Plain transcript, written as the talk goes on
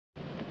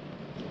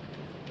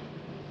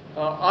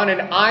On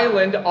an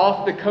island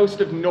off the coast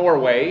of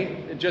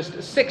Norway,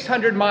 just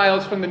 600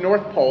 miles from the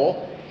North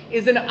Pole,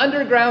 is an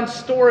underground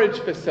storage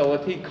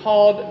facility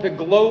called the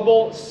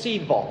Global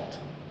Seed Vault.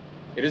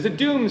 It is a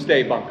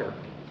doomsday bunker.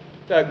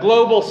 The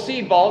Global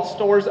Seed Vault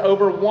stores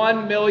over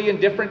 1 million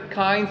different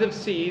kinds of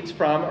seeds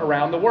from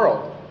around the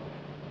world.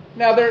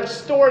 Now, they're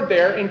stored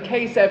there in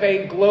case of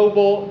a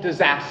global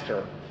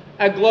disaster,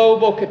 a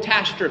global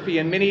catastrophe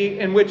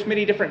in which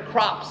many different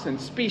crops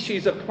and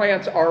species of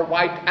plants are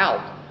wiped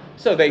out,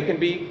 so they can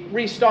be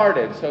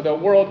restarted, so the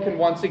world can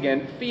once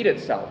again feed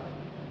itself.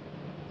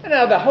 And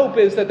now the hope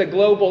is that the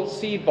Global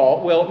Seed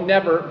Vault will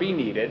never be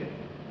needed,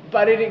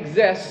 but it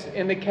exists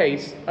in the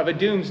case of a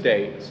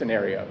doomsday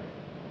scenario.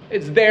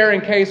 It's there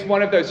in case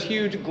one of those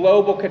huge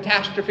global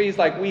catastrophes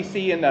like we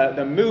see in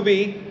the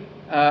movie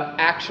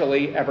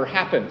actually ever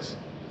happens.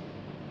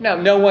 Now,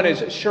 no one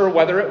is sure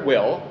whether it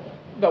will,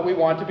 but we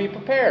want to be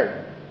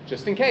prepared,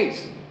 just in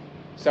case.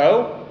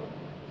 So,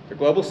 the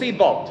Global Seed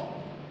Vault.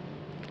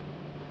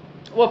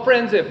 Well,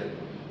 friends, if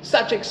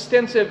such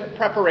extensive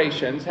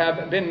preparations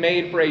have been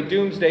made for a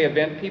doomsday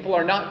event people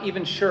are not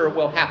even sure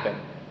will happen,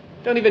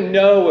 don't even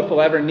know if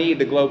we'll ever need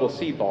the Global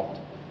Seed Vault,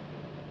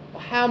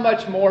 well, how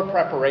much more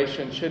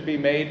preparation should be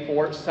made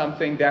for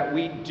something that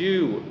we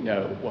do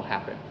know will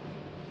happen?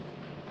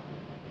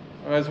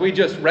 As we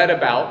just read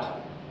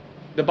about,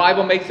 the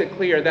Bible makes it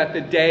clear that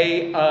the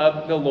day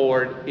of the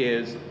Lord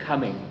is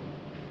coming.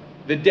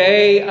 The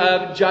day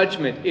of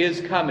judgment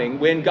is coming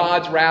when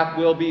God's wrath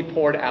will be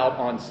poured out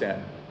on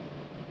sin.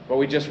 What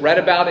we just read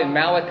about in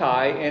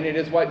Malachi, and it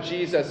is what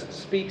Jesus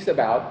speaks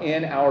about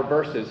in our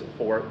verses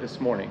for this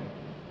morning.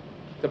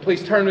 So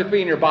please turn with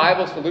me in your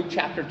Bibles to Luke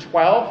chapter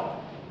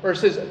 12,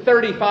 verses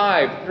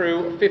 35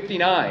 through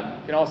 59.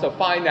 You can also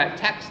find that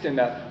text in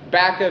the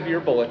back of your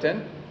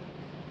bulletin.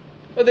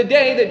 But the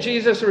day that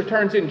Jesus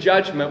returns in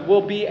judgment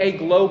will be a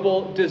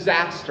global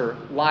disaster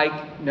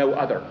like no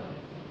other.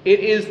 It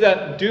is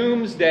the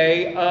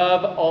doomsday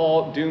of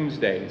all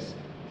doomsdays,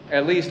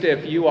 at least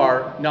if you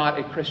are not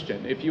a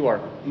Christian, if you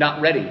are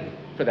not ready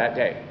for that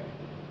day.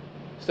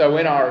 So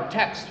in our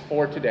text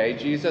for today,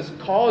 Jesus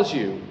calls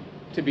you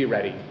to be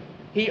ready.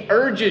 He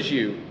urges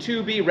you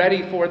to be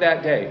ready for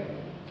that day.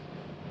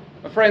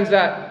 Friends,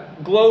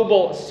 that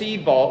Global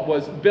Seed Vault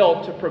was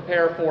built to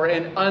prepare for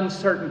an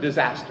uncertain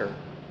disaster,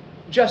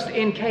 just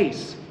in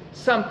case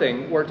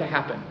something were to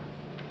happen.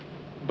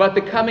 But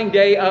the coming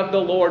day of the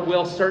Lord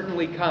will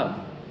certainly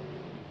come.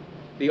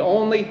 The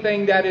only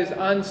thing that is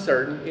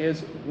uncertain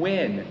is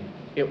when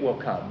it will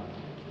come.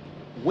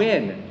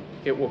 When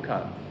it will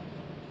come.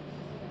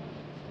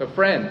 But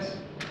friends,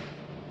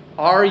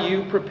 are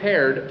you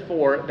prepared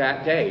for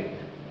that day?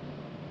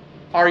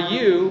 Are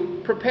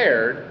you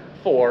prepared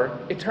for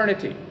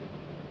eternity?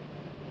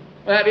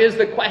 That is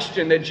the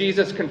question that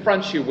Jesus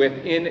confronts you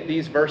with in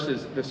these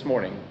verses this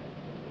morning.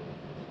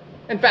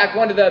 In fact,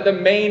 one of the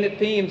main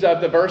themes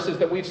of the verses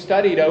that we've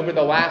studied over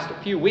the last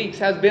few weeks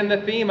has been the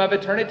theme of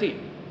eternity.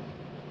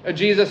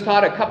 Jesus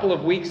taught a couple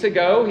of weeks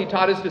ago, he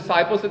taught his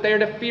disciples that they are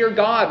to fear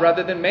God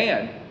rather than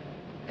man,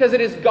 because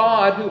it is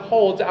God who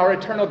holds our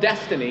eternal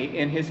destiny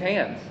in his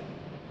hands.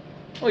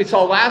 We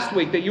saw last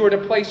week that you are to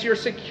place your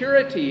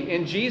security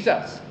in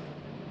Jesus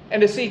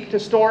and to seek to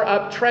store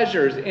up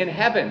treasures in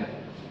heaven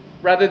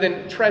rather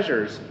than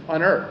treasures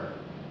on earth.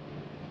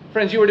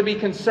 Friends, you are to be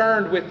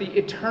concerned with the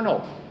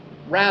eternal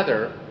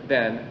rather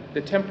than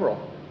the temporal.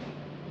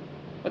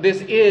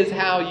 This is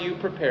how you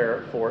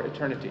prepare for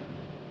eternity.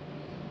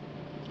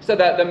 So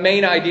that the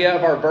main idea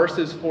of our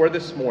verses for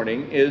this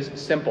morning is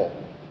simple.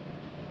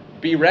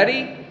 Be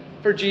ready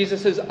for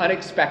Jesus'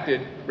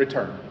 unexpected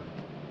return.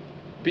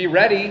 Be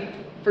ready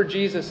for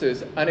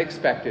Jesus'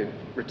 unexpected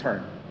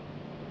return.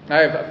 I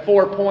have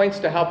 4 points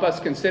to help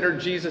us consider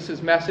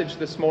Jesus' message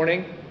this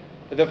morning.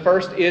 The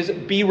first is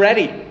be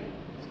ready.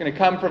 It's going to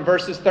come from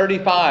verses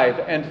 35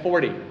 and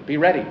 40. Be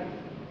ready.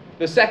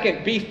 The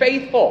second, be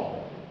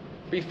faithful.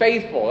 Be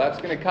faithful. That's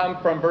going to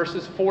come from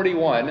verses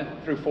 41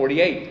 through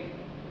 48.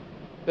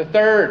 The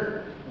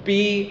third,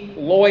 be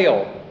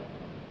loyal.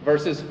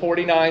 Verses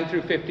 49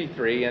 through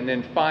 53. And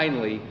then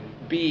finally,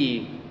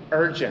 be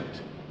urgent.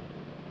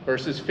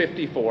 Verses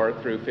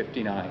 54 through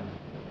 59.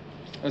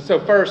 And so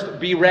first,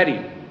 be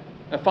ready.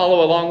 Now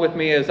follow along with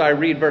me as I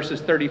read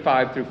verses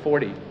 35 through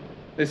 40.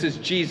 This is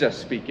Jesus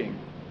speaking.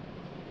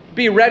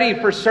 Be ready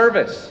for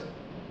service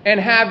and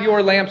have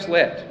your lamps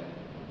lit.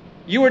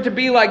 You are to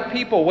be like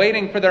people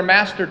waiting for their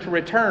master to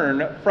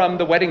return from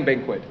the wedding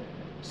banquet,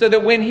 so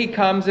that when he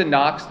comes and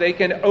knocks, they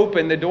can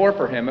open the door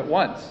for him at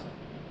once.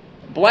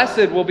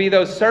 Blessed will be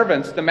those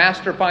servants the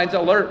master finds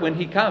alert when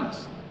he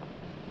comes.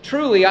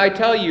 Truly, I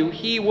tell you,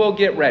 he will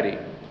get ready,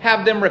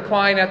 have them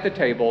recline at the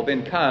table,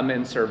 then come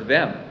and serve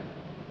them.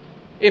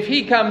 If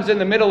he comes in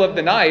the middle of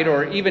the night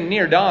or even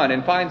near dawn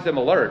and finds them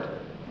alert,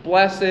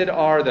 blessed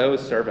are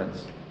those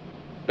servants.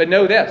 But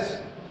know this,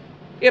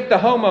 if the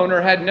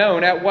homeowner had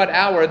known at what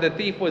hour the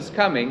thief was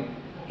coming,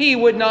 he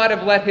would not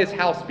have let his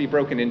house be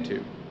broken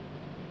into.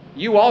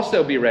 You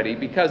also be ready,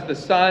 because the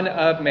Son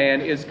of Man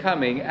is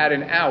coming at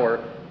an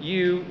hour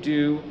you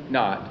do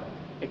not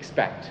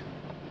expect.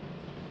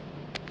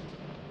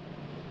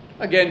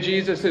 Again,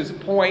 Jesus'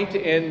 point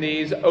in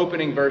these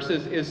opening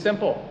verses is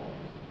simple.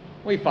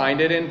 We find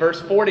it in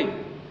verse 40.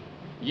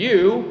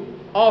 You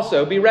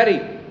also be ready,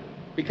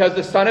 because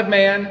the Son of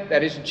Man,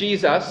 that is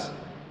Jesus,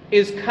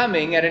 is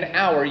coming at an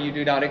hour you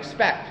do not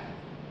expect.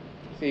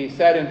 See, he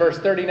said in verse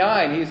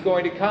 39, he's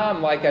going to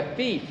come like a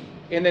thief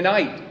in the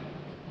night,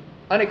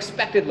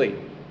 unexpectedly,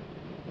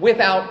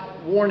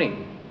 without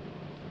warning.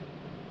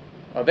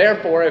 Well,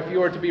 therefore, if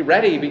you are to be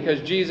ready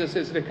because Jesus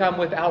is to come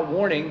without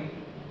warning,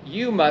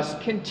 you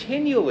must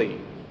continually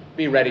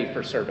be ready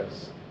for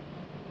service.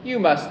 You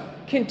must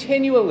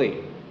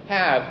continually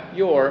have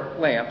your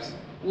lamps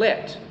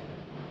lit.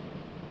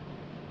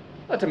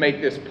 But to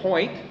make this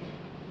point,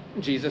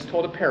 Jesus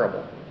told a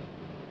parable.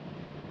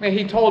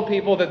 He told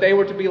people that they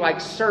were to be like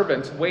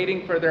servants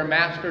waiting for their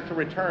master to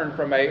return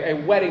from a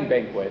wedding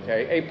banquet,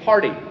 a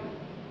party.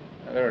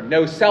 There were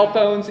no cell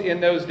phones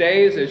in those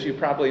days, as you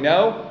probably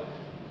know.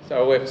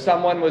 So if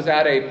someone was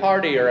at a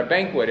party or a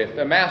banquet, if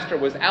the master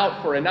was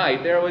out for a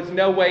night, there was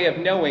no way of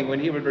knowing when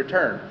he would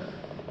return.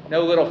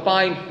 No little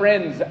Find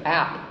Friends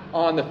app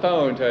on the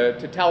phone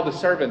to tell the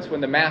servants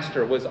when the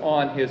master was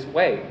on his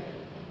way.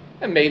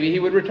 And maybe he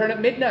would return at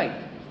midnight.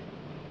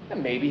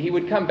 And maybe he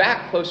would come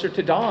back closer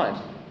to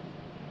dawn.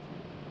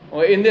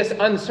 Well, in this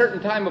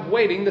uncertain time of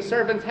waiting, the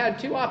servants had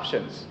two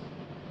options.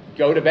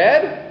 Go to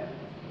bed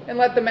and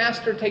let the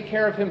master take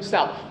care of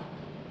himself.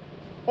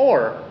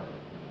 Or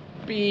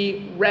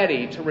be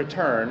ready to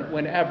return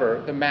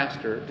whenever the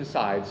master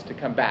decides to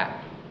come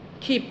back.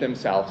 Keep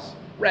themselves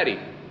ready.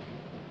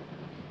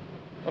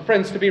 Well,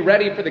 friends, to be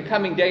ready for the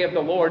coming day of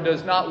the Lord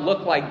does not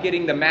look like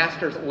getting the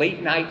master's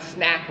late night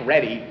snack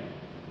ready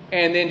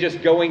and then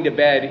just going to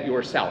bed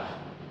yourself.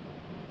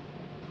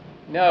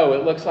 No,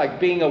 it looks like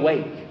being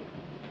awake.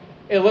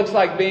 It looks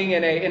like being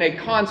in a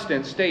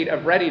constant state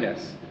of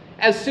readiness.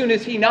 As soon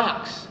as he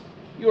knocks,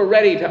 you are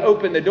ready to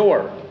open the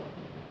door.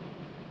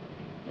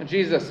 And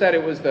Jesus said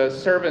it was the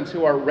servants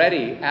who are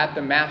ready at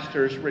the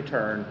master's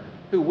return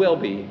who will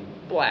be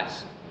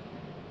blessed.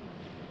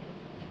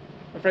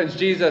 My friends,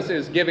 Jesus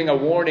is giving a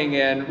warning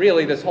in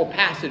really this whole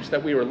passage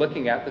that we were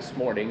looking at this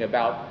morning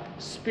about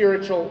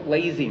spiritual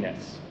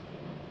laziness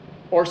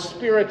or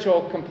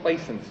spiritual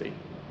complacency.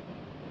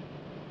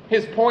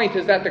 His point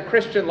is that the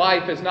Christian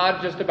life is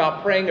not just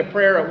about praying a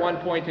prayer at one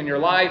point in your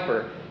life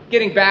or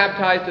getting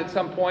baptized at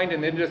some point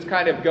and then just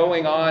kind of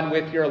going on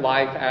with your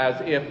life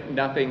as if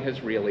nothing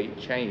has really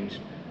changed,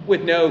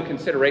 with no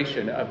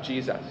consideration of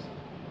Jesus.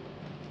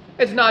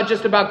 It's not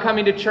just about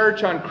coming to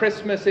church on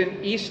Christmas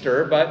and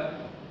Easter, but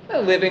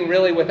living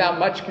really without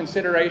much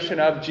consideration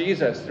of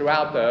Jesus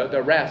throughout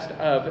the rest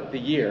of the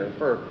year.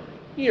 For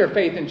your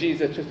faith in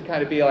Jesus just to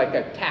kind of be like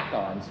a tack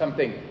on,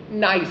 something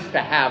nice to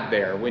have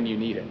there when you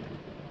need it.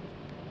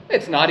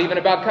 It's not even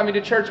about coming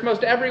to church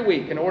most every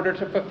week in order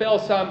to fulfill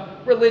some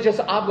religious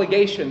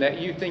obligation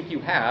that you think you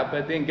have,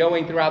 but then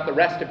going throughout the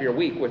rest of your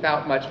week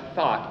without much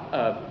thought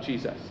of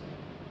Jesus.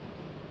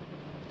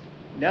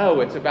 No,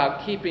 it's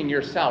about keeping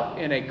yourself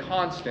in a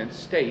constant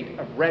state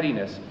of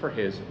readiness for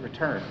his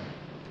return.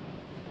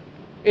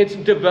 It's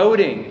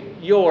devoting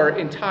your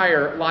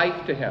entire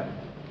life to him.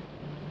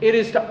 It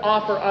is to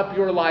offer up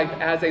your life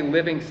as a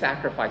living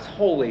sacrifice,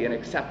 holy and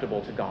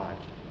acceptable to God.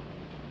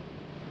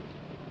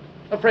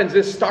 Friends,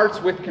 this starts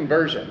with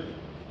conversion.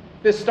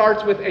 This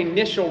starts with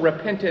initial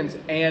repentance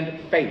and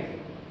faith.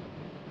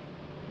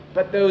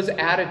 But those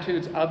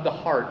attitudes of the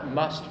heart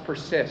must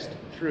persist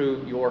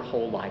through your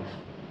whole life.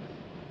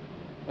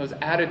 Those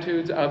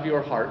attitudes of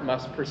your heart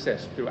must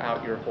persist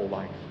throughout your whole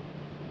life.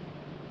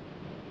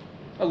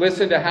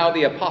 Listen to how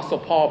the Apostle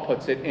Paul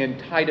puts it in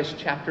Titus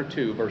chapter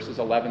 2, verses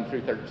 11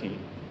 through 13.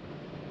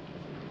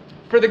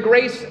 For the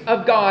grace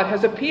of God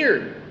has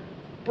appeared,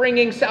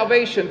 bringing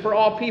salvation for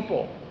all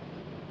people,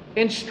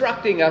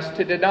 instructing us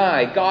to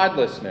deny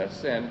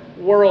godlessness and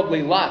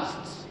worldly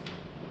lusts,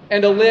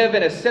 and to live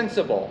in a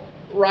sensible,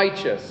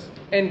 righteous,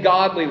 and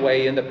godly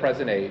way in the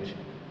present age,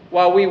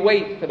 while we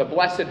wait for the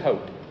blessed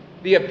hope,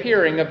 the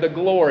appearing of the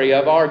glory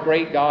of our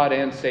great God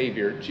and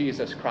Savior,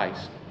 Jesus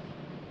Christ.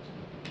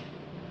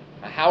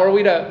 How are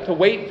we to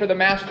wait for the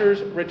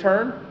Master's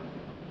return?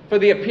 For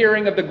the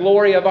appearing of the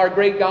glory of our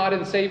great God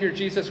and Savior,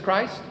 Jesus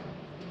Christ?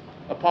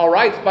 Paul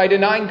writes, by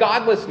denying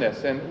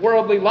godlessness and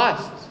worldly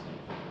lusts.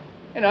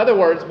 In other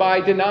words, by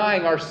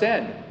denying our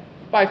sin,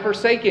 by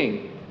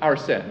forsaking our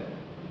sin,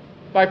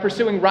 by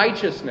pursuing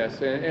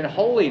righteousness and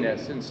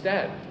holiness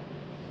instead.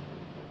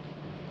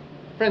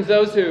 Friends,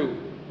 those who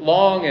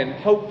long and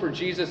hope for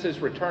Jesus'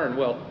 return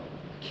will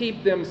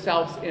keep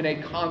themselves in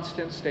a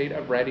constant state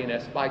of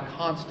readiness by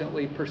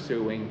constantly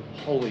pursuing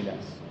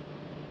holiness.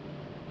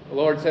 The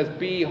Lord says,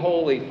 be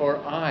holy, for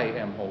I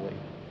am holy.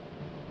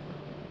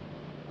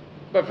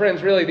 But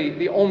friends, really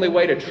the only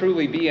way to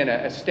truly be in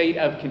a state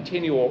of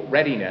continual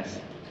readiness,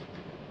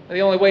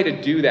 the only way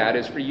to do that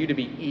is for you to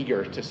be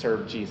eager to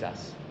serve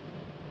Jesus.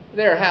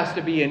 There has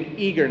to be an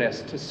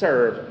eagerness to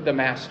serve the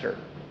Master.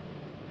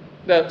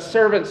 The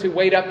servants who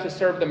wait up to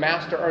serve the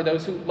Master are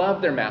those who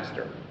love their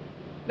Master.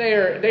 They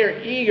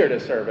are eager to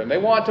serve him. They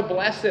want to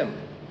bless him.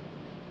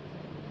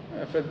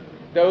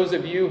 Those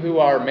of you who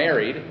are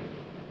married,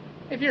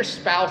 if your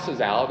spouse is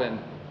out and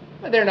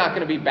they're not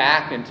going to be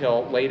back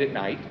until late at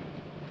night,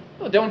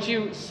 well, don't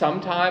you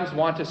sometimes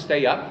want to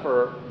stay up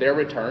for their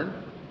return?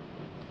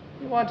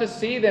 You want to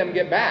see them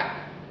get back.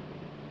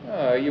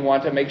 You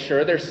want to make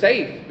sure they're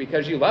safe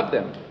because you love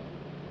them.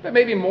 But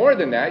maybe more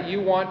than that,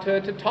 you want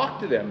to talk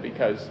to them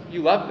because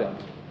you love them.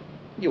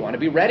 You want to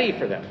be ready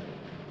for them.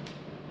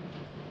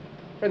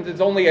 Friends,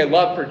 it's only a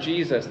love for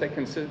Jesus that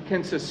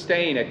can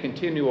sustain a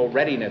continual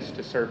readiness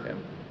to serve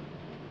him.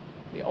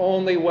 The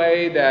only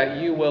way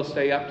that you will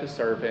stay up to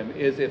serve him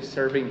is if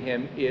serving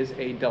him is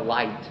a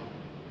delight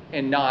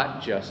and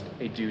not just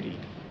a duty.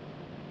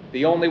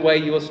 The only way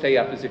you will stay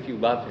up is if you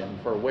love him,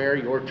 for where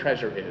your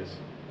treasure is,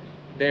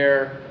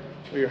 there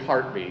will your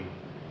heart be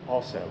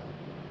also.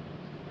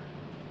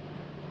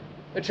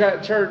 The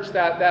church,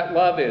 that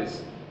love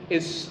is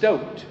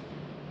stoked.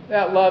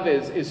 That love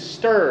is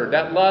stirred.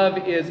 That love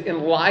is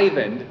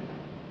enlivened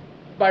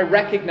by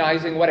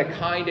recognizing what a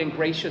kind and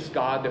gracious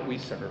God that we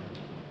serve.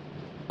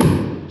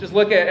 Just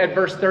look at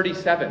verse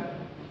 37.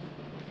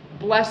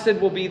 Blessed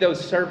will be those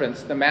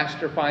servants the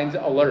master finds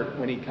alert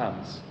when he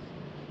comes.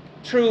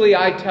 Truly,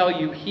 I tell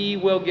you, he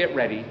will get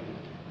ready,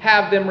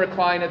 have them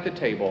recline at the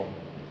table,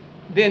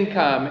 then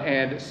come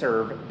and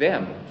serve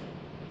them.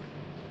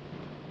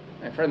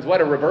 And friends,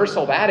 what a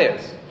reversal that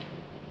is.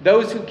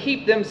 Those who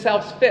keep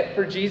themselves fit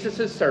for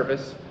Jesus'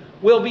 service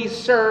will be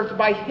served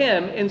by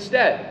him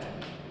instead.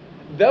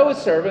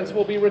 Those servants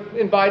will be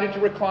invited to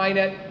recline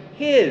at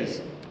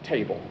his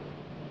table.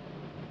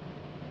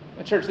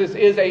 Church, this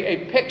is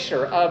a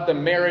picture of the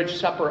marriage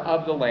supper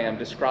of the Lamb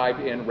described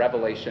in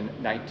Revelation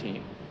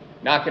 19.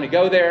 Not going to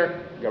go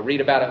there. You'll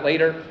read about it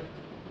later.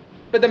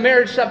 But the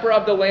marriage supper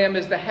of the Lamb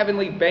is the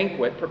heavenly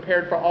banquet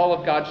prepared for all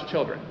of God's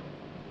children.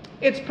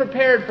 It's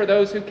prepared for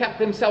those who kept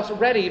themselves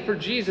ready for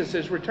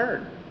Jesus'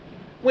 return.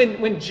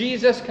 When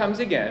Jesus comes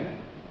again,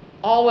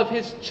 all of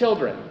his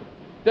children,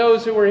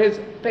 those who were his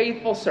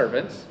faithful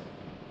servants,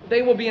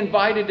 they will be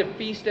invited to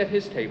feast at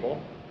his table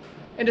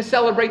and to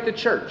celebrate the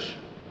church,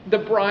 the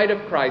bride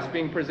of Christ,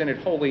 being presented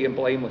holy and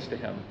blameless to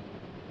him.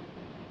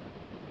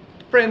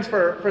 Friends,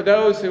 for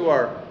those who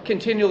are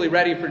continually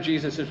ready for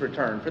Jesus'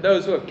 return, for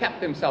those who have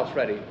kept themselves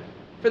ready,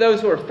 for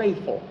those who are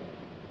faithful,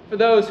 for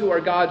those who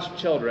are God's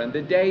children,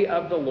 the day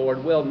of the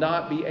Lord will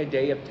not be a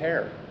day of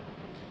terror.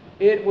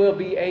 It will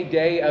be a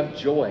day of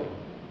joy.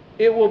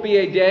 It will be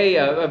a day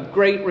of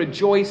great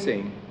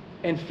rejoicing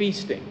and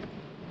feasting.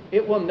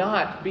 It will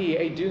not be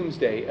a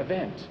doomsday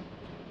event.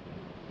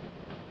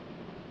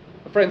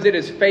 Friends, it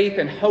is faith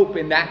and hope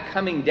in that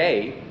coming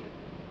day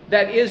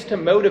that is to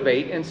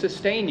motivate and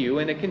sustain you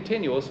in a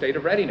continual state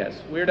of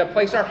readiness. We're to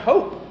place our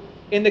hope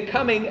in the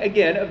coming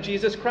again of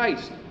Jesus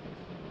Christ.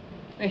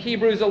 In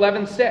Hebrews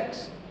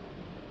 11:6,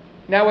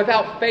 now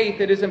without faith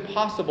it is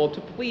impossible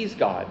to please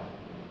God,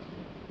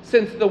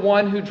 since the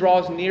one who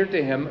draws near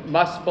to him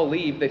must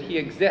believe that he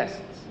exists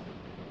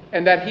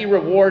and that he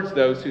rewards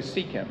those who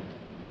seek him.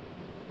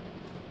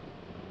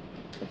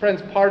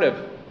 Friends, part of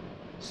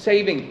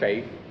saving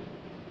faith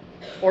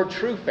or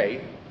true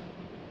faith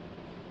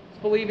is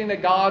believing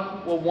that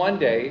God will one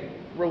day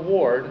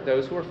reward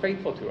those who are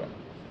faithful to him.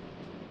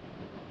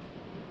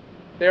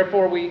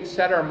 Therefore, we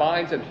set our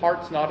minds and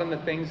hearts not on the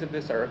things of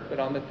this earth, but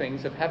on the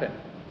things of heaven.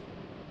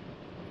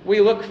 We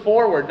look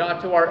forward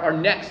not to our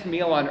next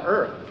meal on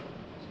earth,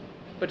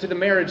 but to the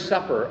marriage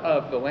supper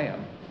of the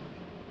Lamb.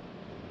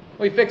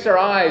 We fix our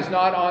eyes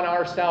not on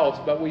ourselves,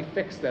 but we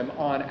fix them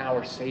on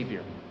our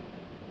Savior.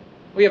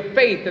 We have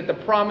faith that the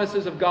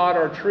promises of God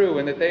are true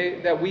and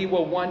that we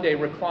will one day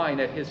recline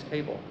at his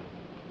table.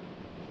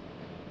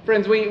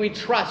 Friends, we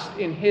trust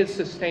in his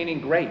sustaining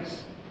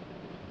grace,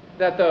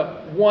 that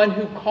the one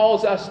who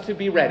calls us to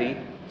be ready,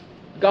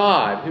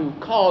 God who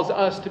calls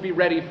us to be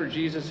ready for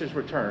Jesus'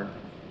 return,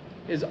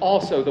 is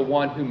also the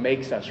one who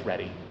makes us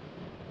ready,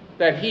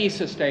 that he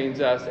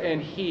sustains us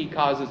and he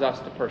causes us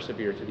to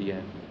persevere to the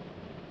end.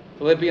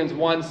 Philippians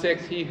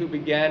 1:6, he who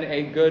began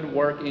a good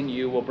work in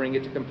you will bring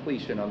it to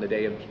completion on the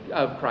day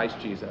of Christ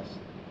Jesus.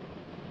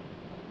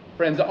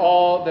 Friends,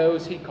 all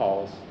those he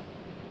calls,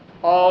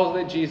 all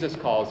that Jesus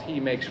calls,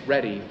 he makes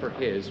ready for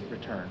his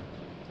return.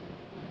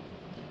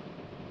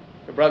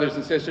 But brothers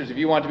and sisters, if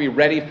you want to be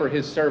ready for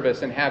his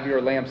service and have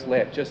your lamps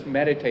lit, just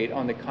meditate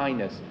on the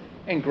kindness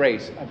and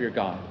grace of your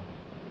God.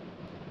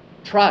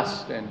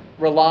 Trust and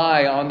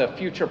rely on the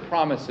future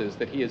promises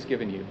that he has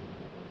given you.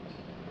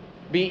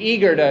 Be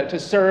eager to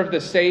serve the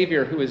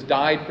Savior who has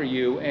died for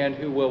you and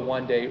who will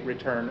one day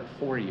return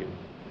for you.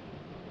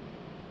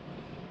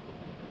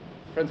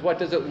 Friends, what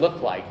does it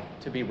look like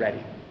to be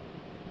ready?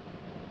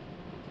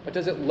 What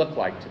does it look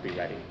like to be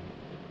ready?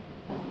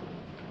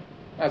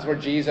 That's where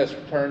Jesus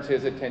turns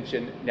his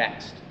attention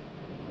next.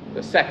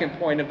 The second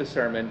point of the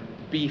sermon,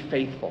 be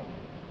faithful.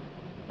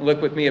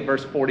 Look with me at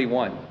verse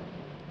 41.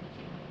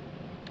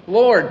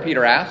 Lord,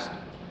 Peter asked,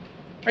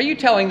 are you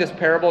telling this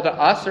parable to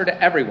us or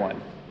to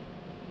everyone?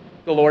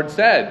 The Lord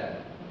said,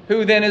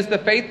 who then is the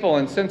faithful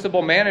and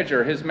sensible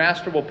manager his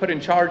master will put in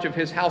charge of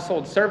his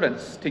household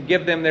servants to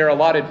give them their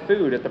allotted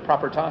food at the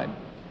proper time?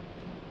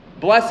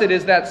 Blessed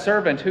is that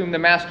servant whom the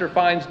master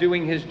finds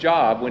doing his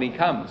job when he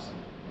comes.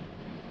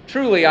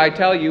 Truly, I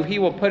tell you, he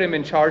will put him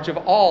in charge of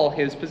all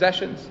his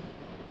possessions.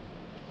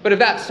 But if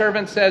that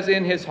servant says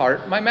in his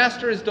heart, my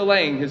master is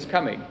delaying his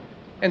coming,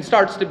 and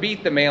starts to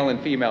beat the male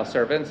and female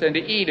servants, and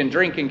to eat and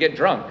drink and get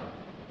drunk,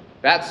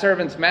 that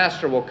servant's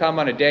master will come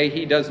on a day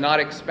he does not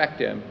expect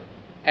him,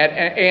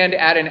 and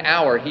at an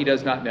hour he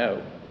does not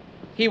know.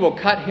 He will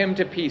cut him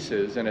to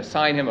pieces and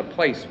assign him a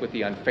place with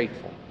the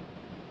unfaithful.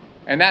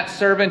 And that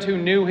servant who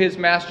knew his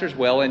master's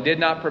will and did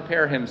not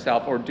prepare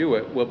himself or do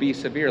it will be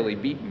severely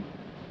beaten.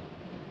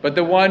 But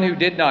the one who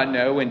did not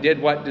know and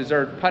did what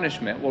deserved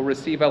punishment will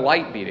receive a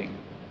light beating.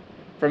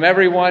 From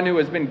everyone who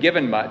has been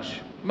given much,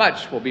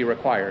 much will be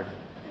required.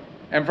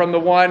 And from the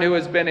one who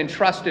has been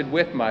entrusted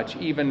with much,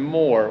 even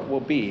more will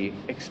be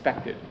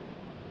expected.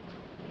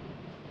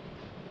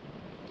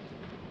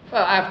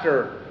 Well,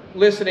 after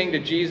listening to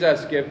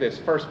Jesus give this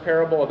first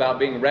parable about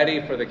being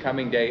ready for the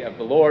coming day of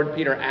the Lord,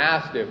 Peter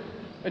asked if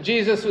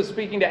Jesus was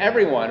speaking to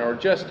everyone or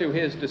just to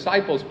his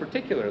disciples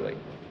particularly.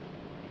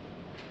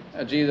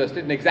 Jesus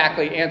didn't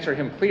exactly answer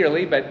him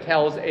clearly, but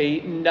tells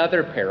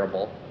another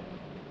parable.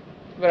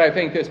 But I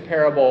think this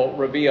parable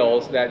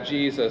reveals that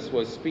Jesus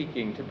was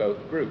speaking to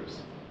both groups.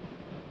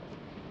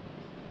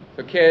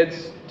 So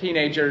kids,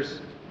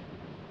 teenagers,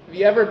 have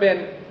you ever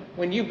been,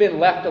 when you've been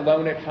left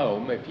alone at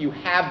home, if you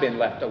have been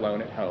left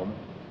alone at home,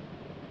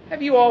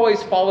 have you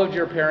always followed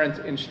your parents'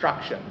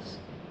 instructions?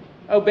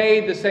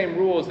 Obeyed the same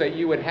rules that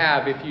you would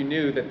have if you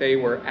knew that they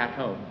were at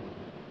home?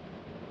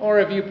 Or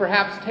have you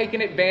perhaps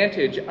taken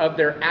advantage of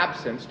their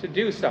absence to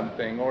do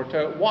something or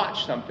to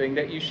watch something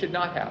that you should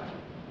not have?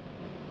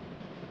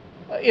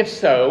 If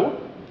so,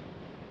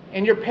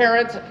 and your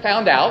parents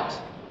found out,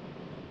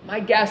 my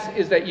guess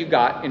is that you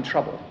got in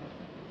trouble.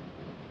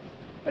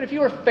 But if you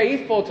were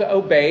faithful to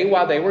obey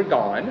while they were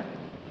gone,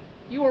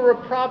 you were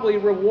probably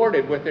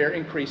rewarded with their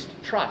increased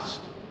trust.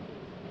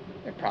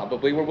 They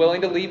probably were willing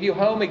to leave you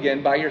home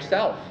again by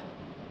yourself.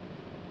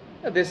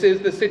 This is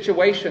the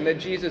situation that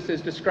Jesus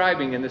is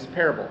describing in this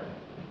parable.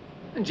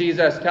 And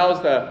Jesus tells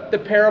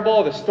the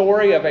parable, the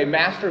story of a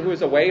master who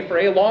is away for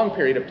a long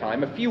period of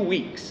time, a few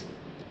weeks.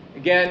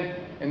 Again,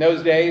 in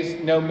those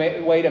days, no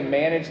way to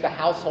manage the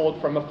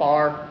household from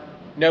afar,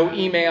 no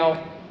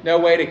email, no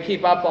way to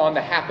keep up on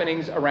the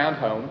happenings around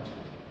home.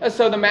 And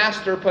so the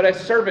master put a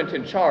servant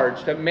in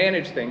charge to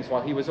manage things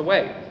while he was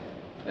away.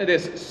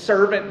 This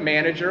servant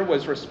manager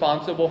was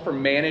responsible for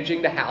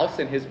managing the house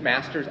in his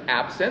master's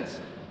absence,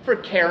 for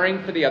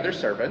caring for the other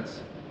servants.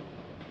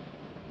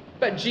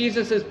 But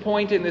Jesus'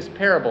 point in this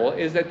parable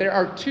is that there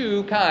are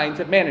two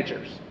kinds of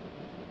managers.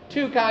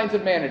 Two kinds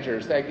of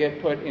managers that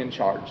get put in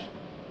charge.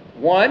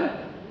 One,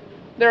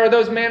 there are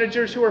those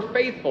managers who are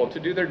faithful to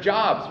do their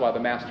jobs while the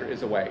master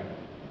is away.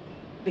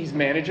 These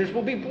managers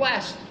will be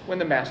blessed when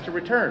the master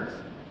returns.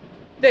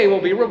 They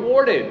will be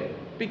rewarded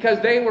because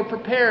they were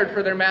prepared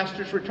for their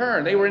master's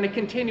return. They were in a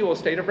continual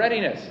state of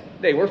readiness.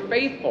 They were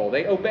faithful.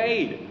 They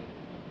obeyed.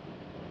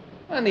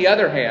 On the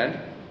other hand,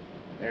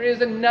 there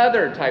is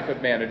another type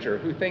of manager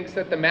who thinks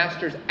that the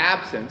master's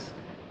absence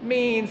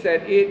means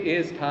that it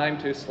is time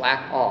to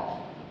slack off.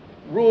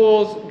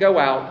 Rules go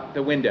out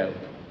the window.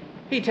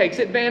 He takes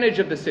advantage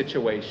of the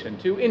situation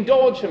to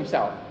indulge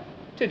himself,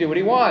 to do what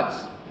he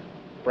wants.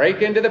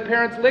 Break into the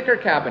parents' liquor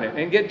cabinet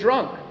and get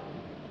drunk.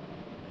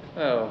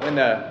 When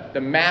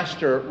the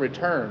master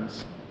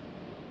returns,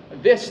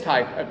 this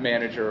type of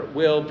manager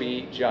will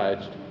be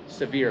judged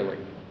severely.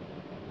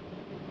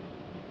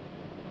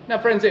 Now,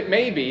 friends, it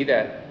may be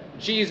that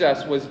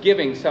Jesus was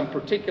giving some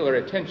particular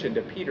attention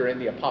to Peter and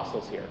the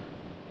apostles here.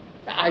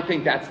 I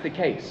think that's the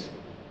case.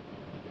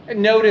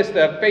 And notice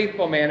the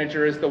faithful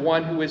manager is the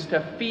one who is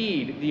to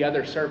feed the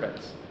other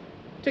servants,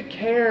 to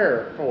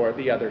care for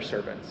the other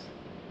servants.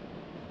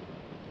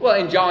 Well,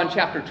 in John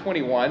chapter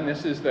 21,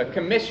 this is the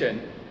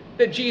commission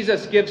that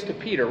Jesus gives to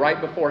Peter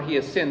right before he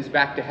ascends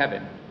back to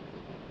heaven.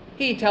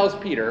 He tells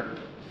Peter,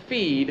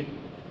 feed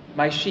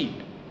my sheep.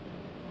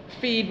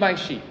 Feed my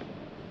sheep.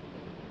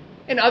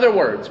 In other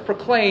words,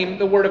 proclaim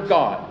the word of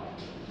God.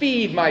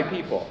 Feed my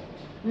people.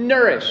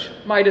 Nourish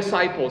my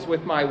disciples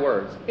with my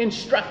words.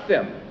 Instruct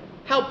them.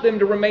 Help them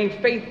to remain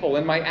faithful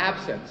in my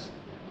absence.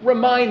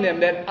 Remind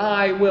them that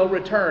I will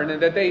return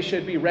and that they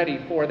should be ready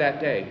for that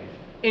day.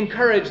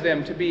 Encourage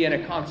them to be in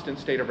a constant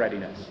state of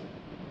readiness.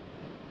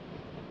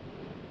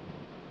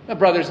 Now,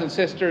 brothers and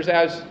sisters,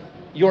 as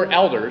your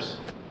elders,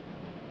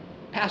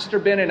 Pastor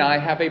Ben and I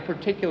have a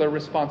particular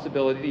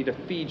responsibility to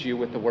feed you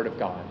with the Word of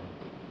God.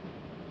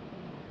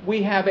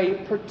 We have a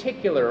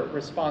particular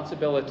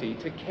responsibility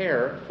to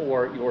care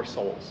for your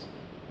souls.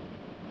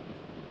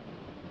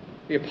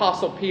 The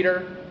Apostle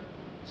Peter,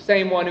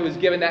 same one who was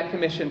given that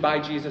commission by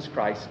Jesus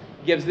Christ,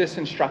 gives this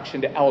instruction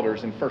to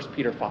elders in 1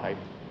 Peter 5.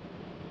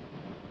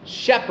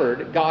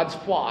 Shepherd God's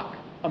flock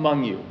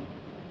among you,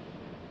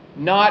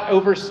 not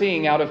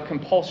overseeing out of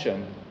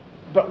compulsion,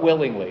 but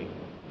willingly,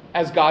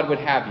 as God would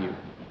have you.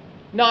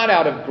 Not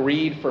out of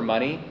greed for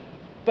money,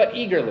 but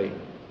eagerly.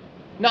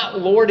 Not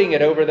lording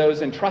it over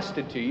those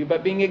entrusted to you,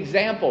 but being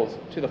examples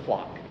to the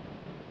flock.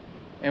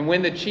 And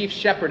when the chief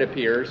shepherd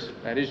appears,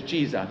 that is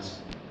Jesus,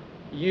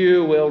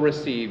 you will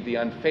receive the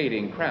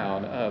unfading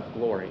crown of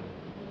glory.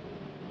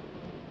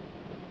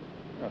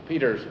 Now,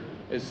 Peter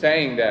is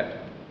saying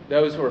that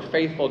those who are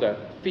faithful to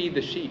feed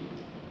the sheep,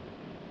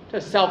 to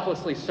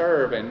selflessly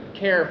serve and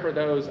care for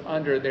those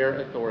under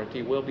their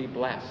authority will be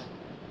blessed.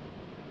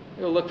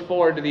 They will look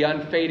forward to the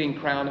unfading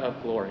crown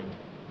of glory.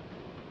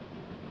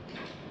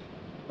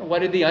 What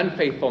did the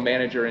unfaithful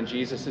manager in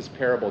Jesus'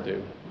 parable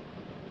do?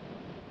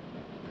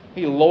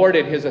 He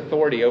lorded his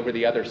authority over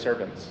the other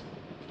servants,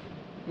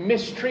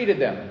 mistreated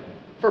them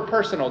for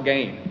personal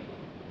gain.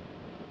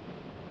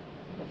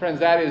 Friends,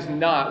 that is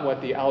not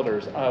what the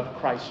elders of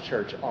Christ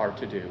Church are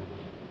to do.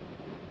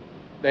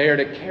 They are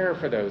to care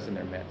for those in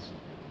their midst,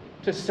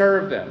 to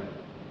serve them,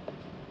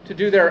 to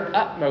do their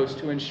utmost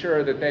to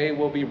ensure that they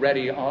will be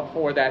ready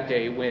for that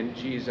day when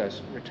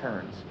Jesus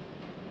returns,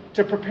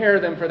 to prepare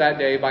them for that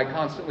day by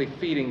constantly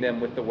feeding them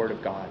with the Word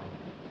of God.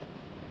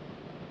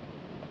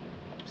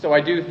 So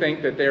I do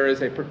think that there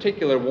is a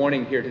particular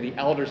warning here to the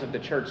elders of the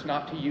church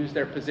not to use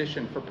their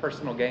position for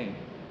personal gain,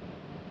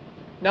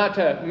 not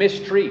to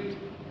mistreat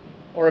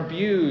or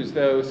abuse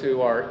those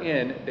who are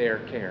in their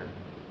care.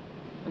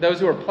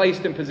 Those who are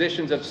placed in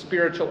positions of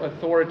spiritual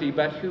authority,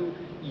 but who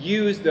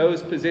use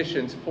those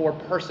positions for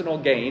personal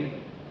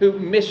gain, who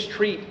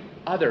mistreat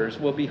others,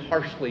 will be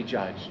harshly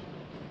judged.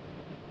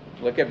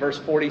 Look at verse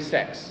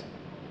 46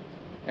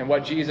 and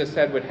what Jesus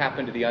said would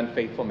happen to the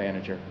unfaithful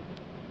manager.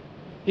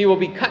 He will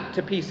be cut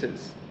to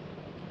pieces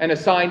and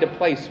assigned a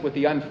place with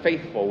the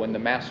unfaithful when the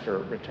master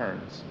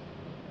returns.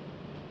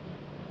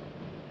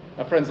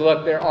 Now, friends,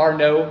 look, there are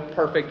no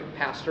perfect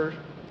pastors.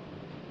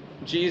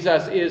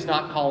 Jesus is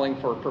not calling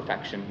for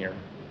perfection here,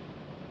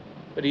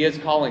 but he is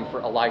calling for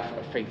a life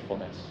of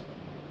faithfulness.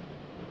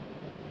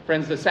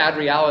 Friends, the sad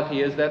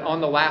reality is that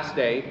on the last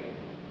day,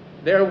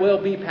 there will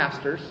be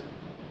pastors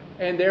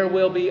and there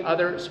will be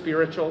other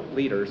spiritual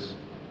leaders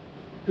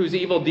whose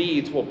evil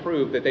deeds will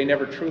prove that they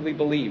never truly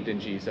believed in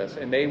Jesus,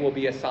 and they will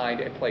be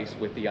assigned a place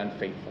with the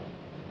unfaithful.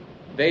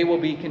 They will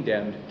be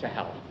condemned to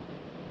hell.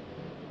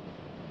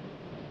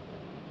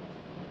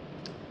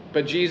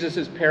 But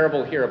Jesus'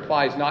 parable here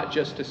applies not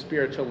just to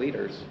spiritual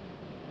leaders.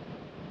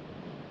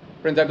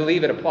 Friends, I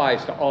believe it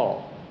applies to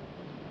all.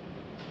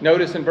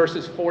 Notice in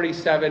verses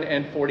 47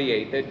 and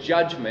 48 that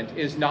judgment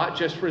is not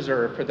just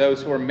reserved for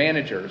those who are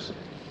managers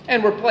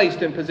and were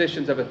placed in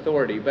positions of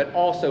authority, but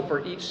also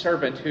for each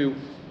servant who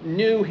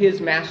knew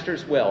his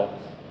master's will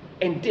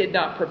and did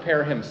not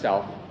prepare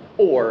himself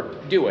or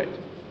do it.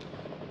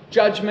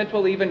 Judgment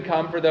will even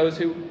come for those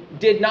who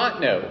did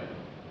not know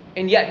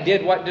and yet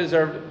did what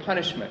deserved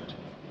punishment.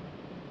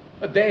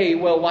 But they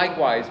will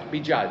likewise be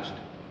judged,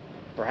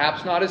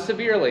 perhaps not as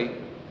severely,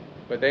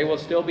 but they will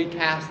still be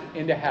cast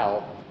into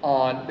hell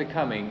on the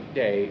coming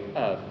day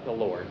of the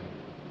Lord.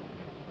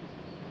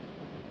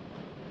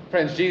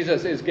 Friends,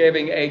 Jesus is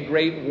giving a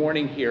great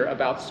warning here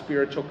about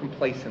spiritual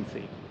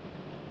complacency.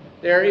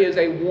 There is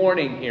a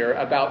warning here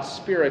about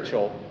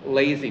spiritual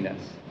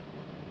laziness.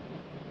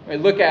 We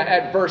look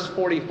at verse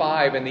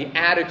 45 and the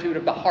attitude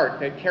of the heart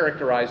that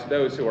characterized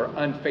those who are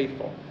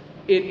unfaithful.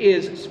 It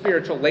is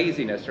spiritual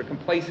laziness or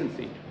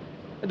complacency.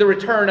 The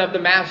return of the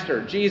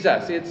Master,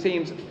 Jesus, it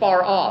seems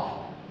far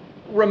off,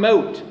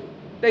 remote.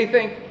 They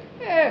think,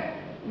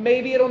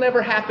 maybe it'll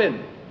never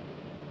happen.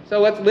 So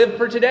let's live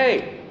for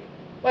today.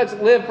 Let's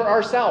live for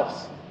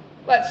ourselves.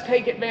 Let's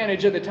take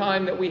advantage of the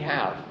time that we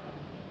have.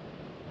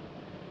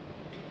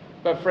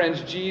 But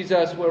friends,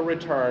 Jesus will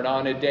return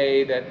on a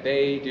day that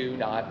they do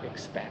not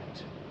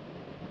expect.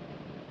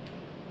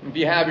 If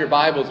you have your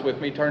Bibles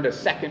with me, turn to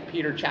 2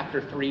 Peter chapter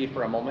 3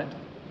 for a moment.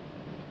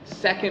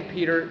 2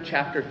 Peter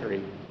chapter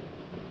 3.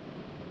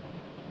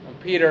 And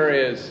Peter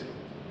is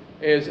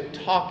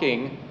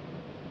talking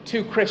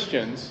to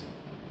Christians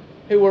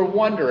who were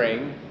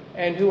wondering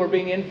and who were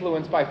being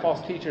influenced by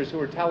false teachers who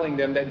were telling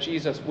them that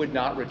Jesus would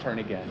not return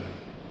again.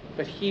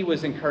 But he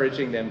was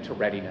encouraging them to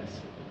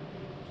readiness.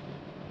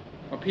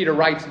 Well, Peter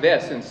writes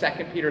this in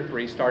 2 Peter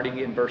 3, starting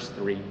in verse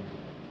 3.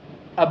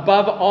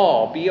 Above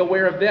all, be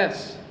aware of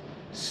this.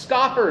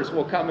 Scoffers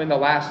will come in the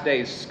last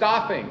days,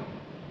 scoffing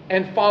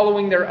and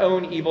following their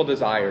own evil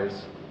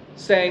desires,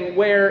 saying,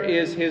 where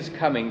is his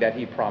coming that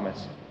he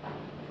promised?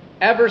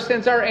 Ever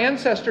since our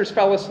ancestors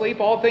fell asleep,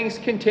 all things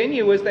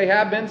continue as they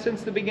have been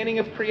since the beginning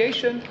of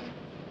creation.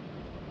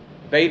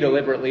 They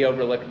deliberately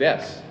overlook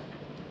this.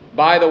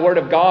 By the word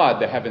of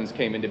God, the heavens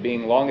came into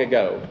being long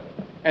ago,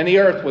 and the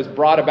earth was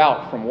brought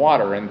about from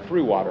water and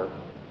through water.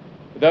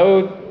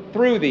 Though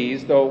through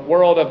these the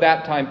world of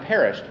that time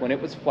perished when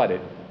it was flooded.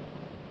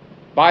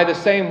 By the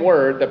same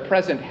word, the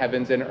present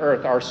heavens and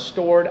earth are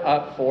stored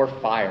up for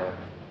fire,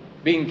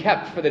 being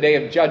kept for the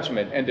day of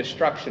judgment and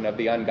destruction of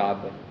the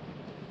ungodly.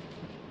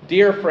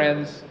 Dear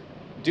friends,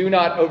 do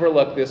not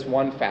overlook this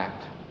one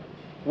fact.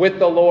 With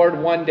the Lord,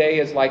 one day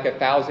is like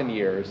 1,000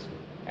 years,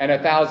 and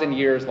 1,000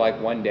 years like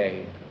one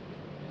day.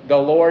 The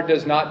Lord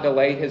does not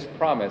delay his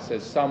promise,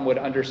 as some would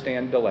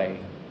understand delay,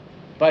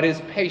 but is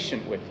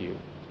patient with you,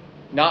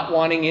 not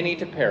wanting any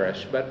to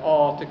perish, but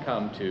all to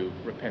come to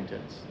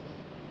repentance.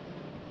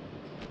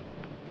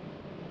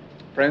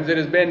 Friends, it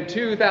has been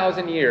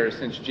 2,000 years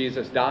since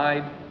Jesus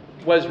died,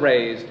 was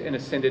raised, and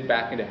ascended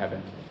back into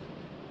heaven.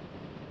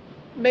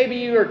 Maybe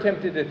you are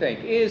tempted to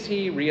think, is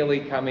he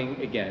really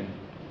coming again?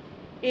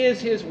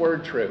 Is his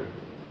word true?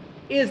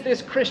 Is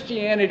this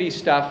Christianity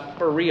stuff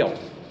for real?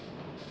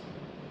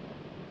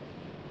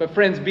 But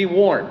friends, be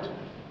warned.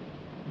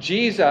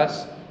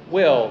 Jesus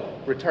will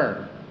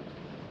return.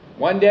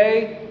 One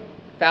day,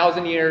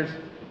 1,000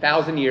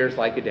 years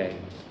like a day.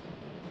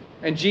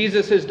 And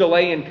Jesus'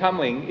 delay in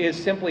coming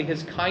is simply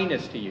his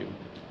kindness to you.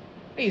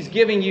 He's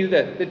giving you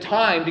the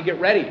time to get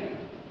ready.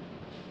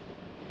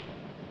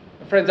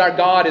 Friends, our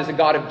God is a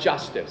God of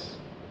justice.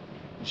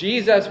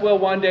 Jesus will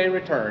one day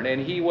return,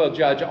 and he will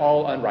judge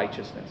all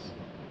unrighteousness.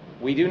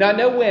 We do not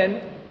know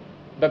when,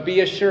 but be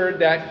assured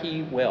that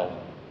he will.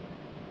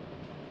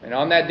 And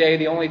on that day,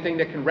 the only thing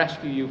that can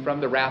rescue you from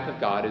the wrath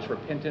of God is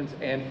repentance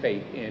and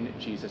faith in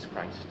Jesus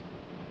Christ.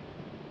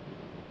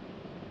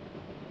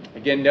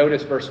 Again,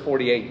 notice verse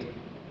 48.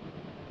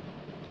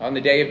 On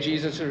the day of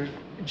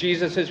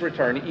Jesus'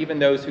 return, even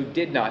those who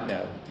did not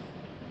know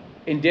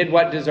and did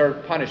what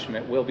deserved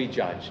punishment will be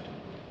judged.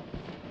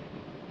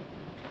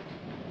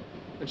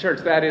 The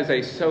church, that is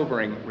a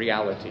sobering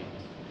reality.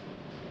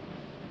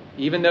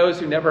 Even those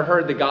who never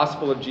heard the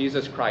gospel of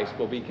Jesus Christ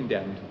will be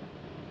condemned,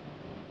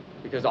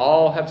 because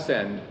all have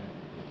sinned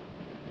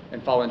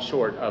and fallen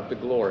short of the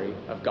glory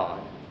of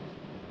God.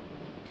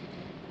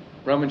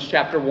 Romans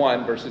chapter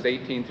 1, verses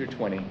 18 through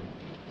 20.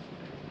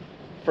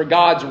 For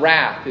God's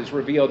wrath is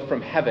revealed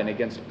from heaven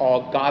against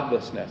all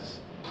godlessness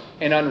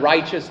and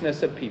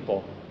unrighteousness of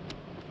people,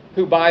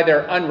 who by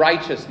their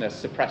unrighteousness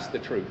suppress the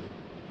truth.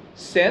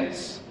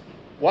 Since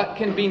what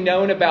can be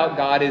known about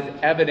God is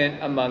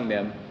evident among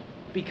them,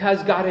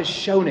 because God has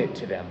shown it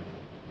to them.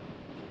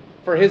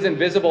 For his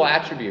invisible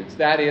attributes,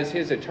 that is,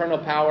 his eternal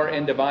power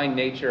and divine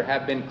nature,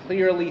 have been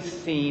clearly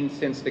seen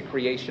since the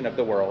creation of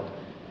the world,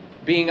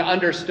 being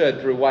understood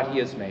through what he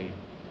has made.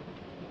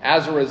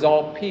 As a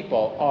result,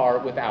 people are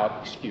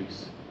without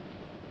excuse.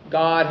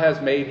 God has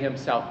made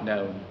himself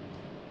known.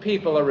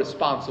 People are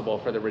responsible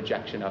for the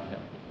rejection of him.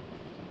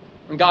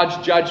 And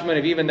God's judgment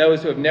of even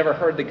those who have never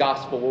heard the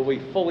gospel will be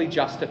fully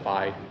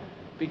justified,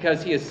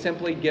 because he is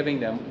simply giving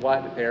them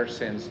what their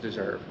sins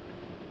deserve.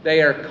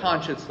 They are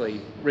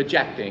consciously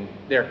rejecting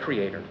their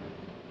Creator.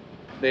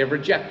 They have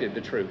rejected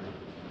the truth.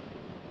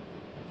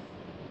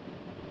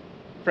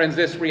 Friends,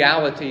 this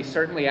reality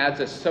certainly adds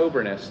a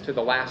soberness to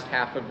the last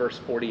half of verse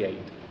 48.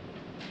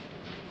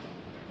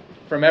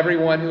 From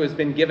everyone who has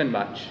been given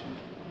much,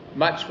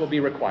 much will be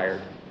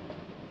required.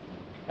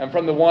 And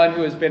from the one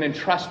who has been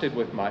entrusted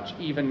with much,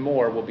 even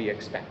more will be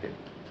expected.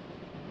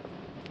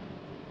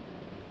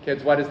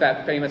 Kids, what is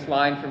that famous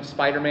line from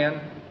Spider-Man?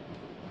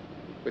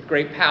 With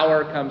great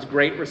power comes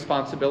great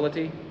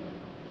responsibility.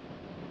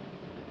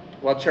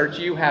 Well, church,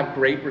 you have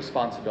great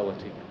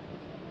responsibility.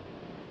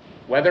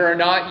 Whether or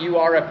not you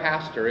are a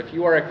pastor, if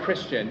you are a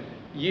Christian,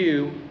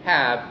 you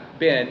have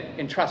been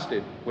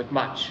entrusted with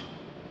much.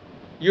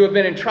 You have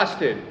been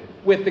entrusted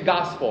with the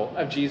gospel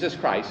of Jesus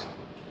Christ,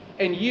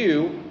 and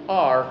you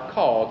are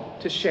called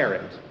to share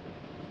it.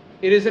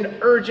 It is an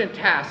urgent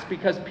task,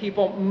 because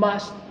people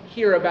must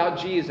hear about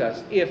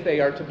Jesus if they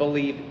are to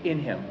believe in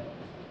him.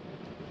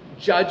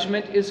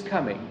 Judgment is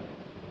coming,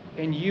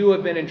 and you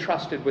have been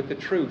entrusted with the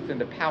truth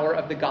and the power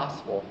of the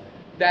gospel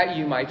that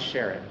you might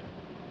share it.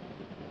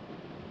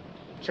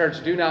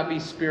 Church, do not be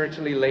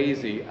spiritually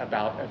lazy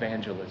about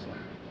evangelism.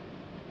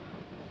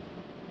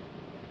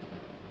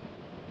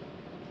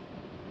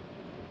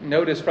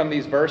 Notice from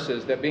these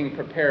verses that being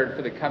prepared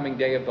for the coming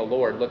day of the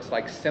Lord looks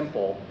like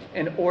simple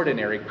and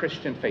ordinary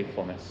Christian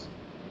faithfulness.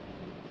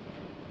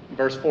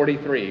 Verse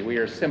 43, we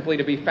are simply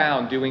to be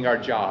found doing our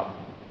job.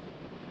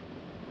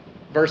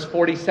 Verse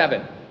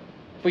 47,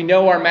 if we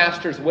know our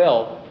master's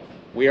will,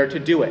 we are to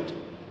do it.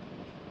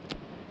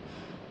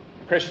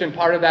 The Christian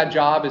part of that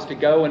job is to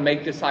go and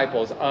make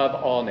disciples of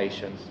all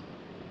nations.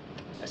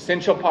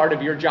 Essential part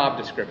of your job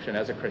description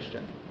as a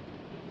Christian.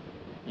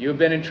 You have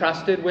been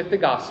entrusted with the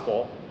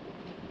gospel.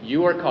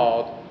 You are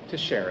called to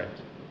share it.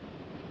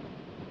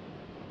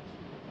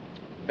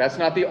 That's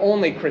not the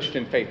only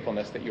Christian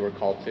faithfulness that you are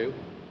called to.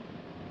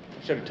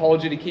 I should have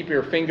told you to keep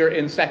your finger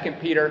in 2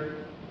 Peter.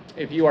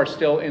 If you are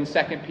still in 2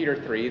 Peter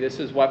 3, this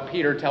is what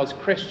Peter tells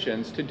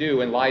Christians to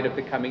do in light of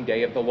the coming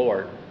day of the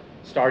Lord,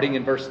 starting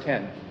in verse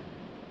 10.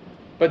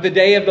 But the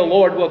day of the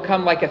Lord will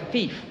come like a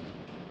thief.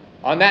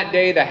 On that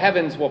day the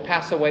heavens will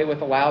pass away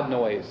with a loud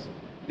noise.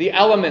 The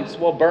elements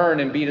will burn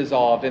and be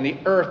dissolved, and the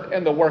earth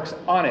and the works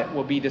on it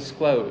will be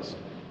disclosed.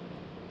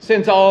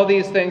 Since all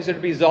these things are to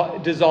be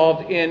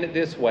dissolved in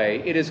this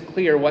way, it is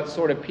clear what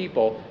sort of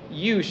people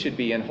you should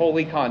be in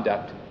holy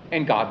conduct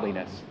and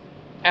godliness,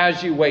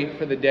 as you wait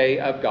for the day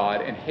of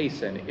God and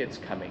hasten its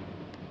coming.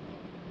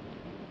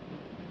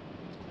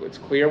 It's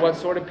clear what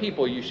sort of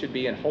people you should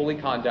be in holy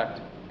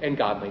conduct and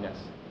godliness.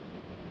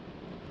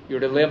 You're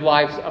to live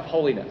lives of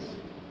holiness,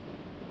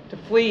 to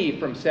flee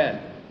from sin,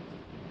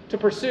 to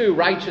pursue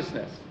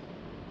righteousness.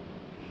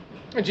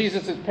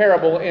 Jesus'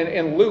 parable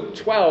in Luke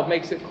 12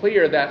 makes it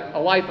clear that a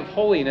life of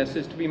holiness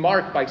is to be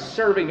marked by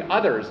serving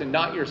others and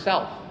not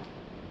yourself.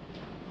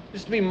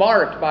 It's to be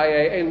marked by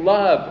a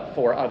love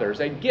for others,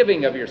 a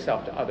giving of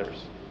yourself to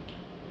others.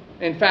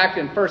 In fact,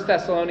 in 1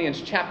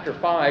 Thessalonians chapter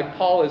 5,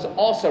 Paul is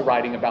also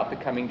writing about the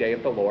coming day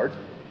of the Lord.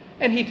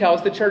 And he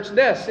tells the church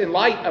this in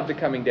light of the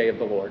coming day of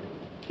the Lord.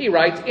 He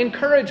writes,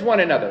 "Encourage one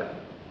another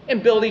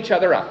and build each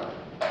other up."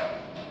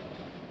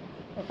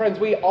 Well, friends,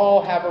 we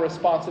all have a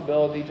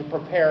responsibility to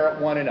prepare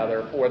one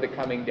another for the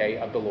coming day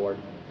of the Lord.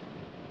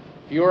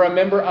 If you are a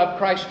member of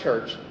Christ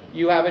Church,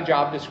 you have a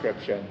job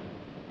description,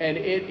 and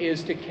it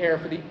is to care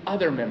for the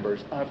other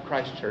members of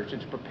Christ Church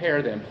and to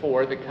prepare them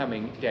for the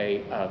coming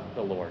day of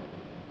the Lord.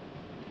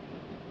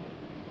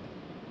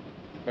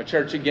 But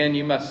church, again,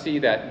 you must see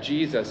that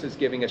Jesus is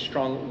giving a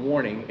strong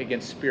warning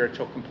against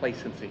spiritual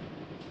complacency.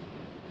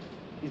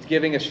 He's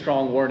giving a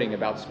strong warning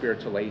about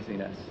spiritual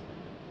laziness.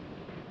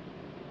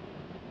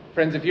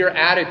 Friends, if your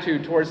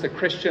attitude towards the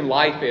Christian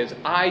life is,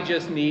 "I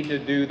just need to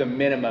do the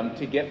minimum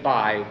to get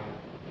by,"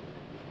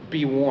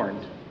 be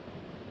warned.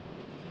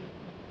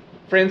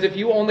 Friends, if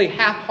you only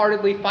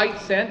half-heartedly fight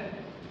sin,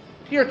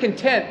 if you're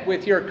content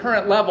with your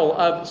current level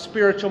of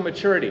spiritual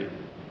maturity,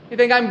 you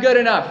think, "I'm good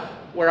enough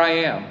where I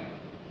am,"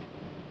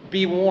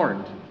 be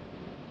warned.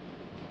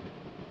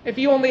 If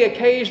you only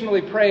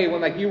occasionally pray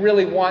when you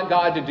really want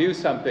God to do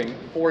something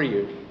for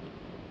you,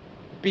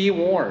 be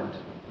warned.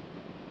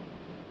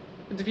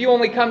 If you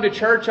only come to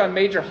church on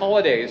major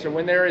holidays or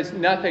when there is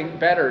nothing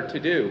better to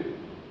do,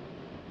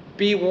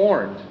 be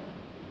warned.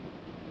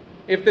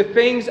 If the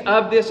things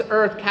of this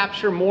earth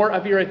capture more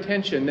of your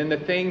attention than the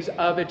things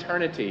of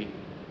eternity,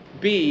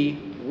 be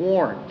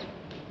warned.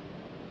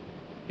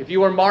 If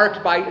you are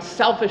marked by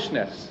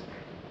selfishness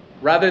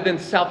rather than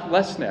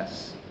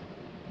selflessness,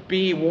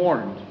 be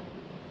warned.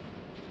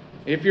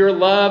 If your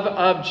love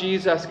of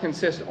Jesus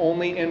consists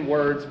only in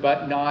words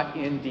but not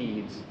in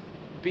deeds,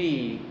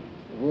 be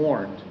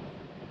warned.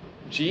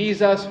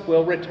 Jesus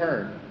will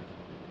return.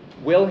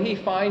 Will he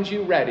find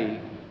you ready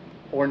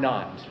or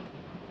not?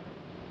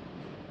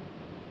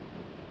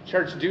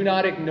 Church, do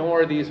not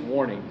ignore these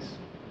warnings.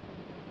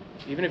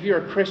 Even if you're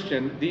a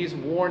Christian, these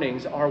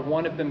warnings are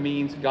one of the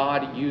means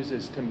God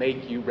uses to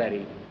make you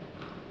ready.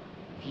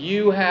 If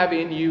you have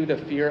in you the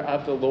fear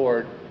of the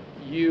Lord,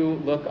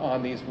 you look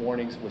on these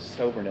warnings with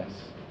soberness.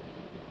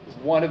 It's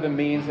one of the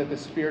means that the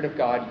Spirit of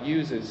God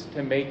uses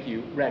to make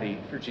you ready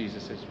for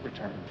Jesus'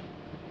 return.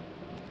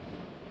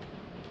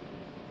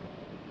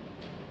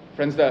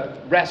 Friends, the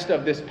rest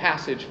of this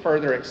passage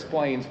further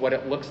explains what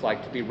it looks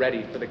like to be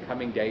ready for the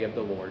coming day of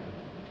the Lord.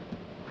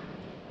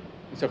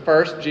 And so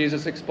first,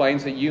 Jesus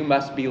explains that you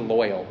must be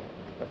loyal.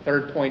 The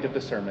third point of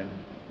the sermon,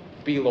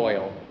 be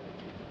loyal.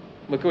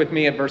 Look with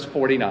me at verse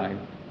 49.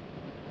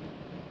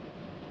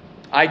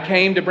 "I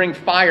came to bring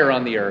fire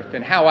on the earth,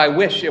 and how I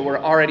wish it were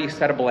already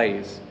set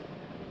ablaze.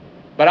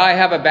 But I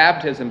have a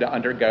baptism to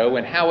undergo,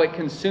 and how it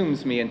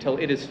consumes me until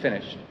it is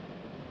finished.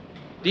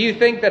 Do you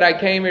think that I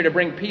came here to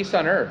bring peace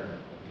on earth?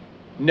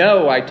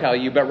 No, I tell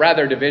you, but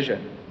rather division.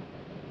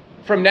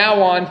 From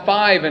now on,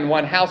 5 in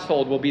one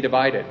household will be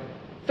divided,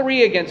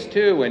 3 against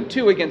 2, and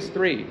 2 against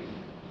 3.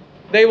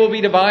 They will be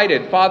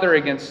divided, father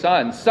against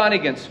son, son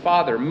against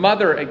father,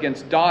 mother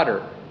against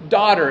daughter,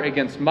 daughter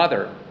against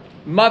mother,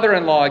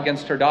 mother-in-law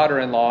against her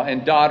daughter-in-law,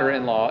 and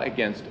daughter-in-law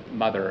against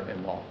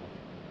mother-in-law."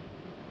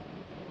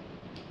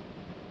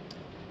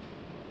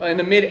 In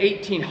the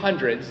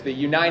mid-1800s, the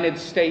United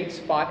States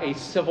fought a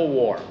civil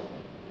war.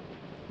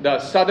 The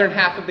southern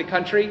half of the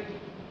country,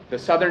 the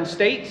southern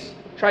states,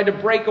 tried to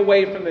break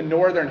away from the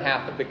northern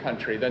half of the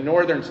country, the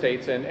northern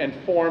states, and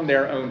form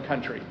their own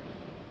country.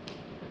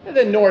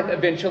 The North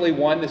eventually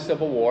won the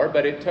Civil War,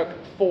 but it took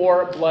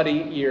 4 bloody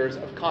years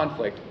of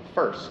conflict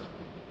first.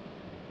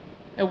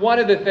 And one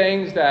of the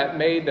things that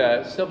made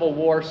the Civil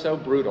War so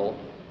brutal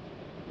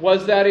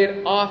was that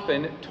it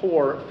often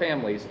tore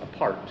families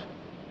apart.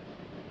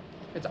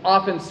 It's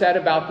often said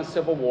about the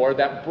Civil War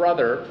that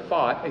brother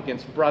fought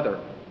against brother.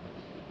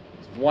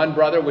 One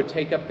brother would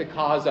take up the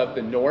cause of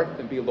the North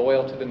and be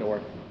loyal to the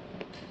North.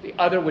 The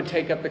other would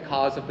take up the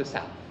cause of the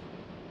South.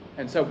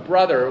 And so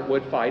brother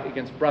would fight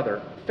against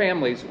brother.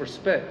 Families were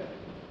split.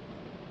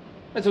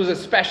 This was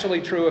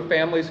especially true of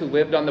families who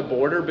lived on the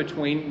border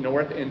between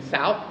North and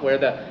South, where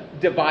the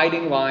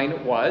dividing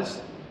line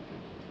was.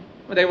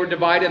 They were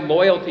divided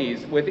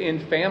loyalties within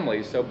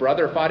families, so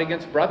brother fought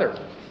against brother.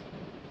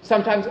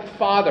 Sometimes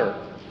father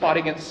fought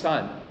against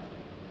son.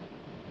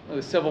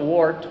 The Civil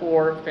War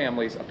tore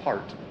families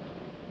apart.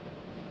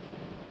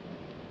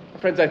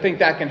 Friends, I think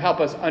that can help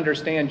us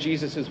understand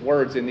Jesus'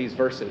 words in these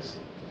verses.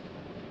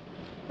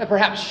 And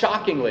perhaps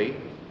shockingly,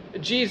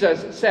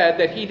 Jesus said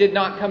that he did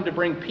not come to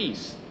bring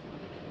peace,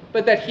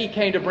 but that he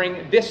came to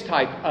bring this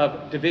type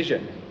of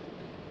division.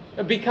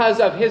 Because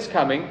of his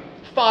coming,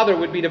 father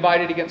would be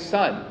divided against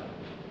son,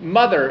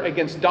 mother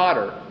against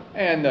daughter,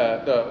 and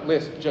the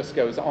list just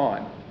goes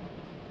on.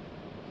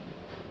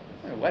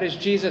 What is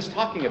Jesus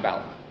talking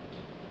about?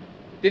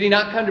 Did he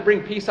not come to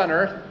bring peace on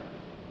earth?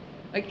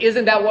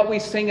 Isn't that what we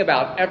sing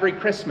about every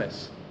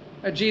Christmas?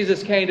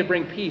 Jesus came to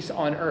bring peace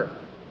on earth.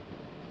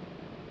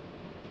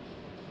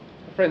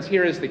 Friends,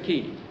 here is the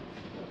key.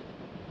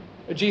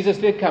 Jesus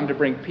did come to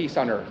bring peace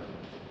on earth.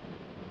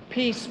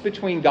 Peace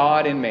between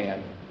God and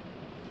man.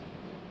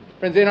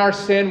 Friends, in our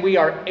sin, we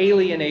are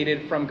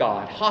alienated from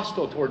God,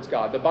 hostile towards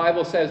God. The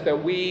Bible says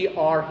that we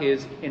are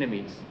his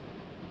enemies.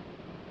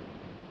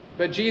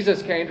 But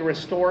Jesus came to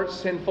restore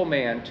sinful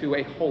man to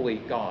a holy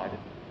God.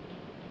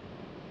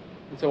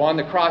 And so on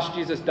the cross,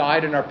 Jesus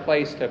died in our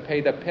place to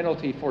pay the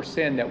penalty for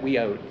sin that we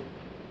owed.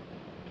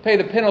 To pay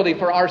the penalty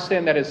for our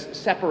sin that has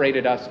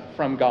separated us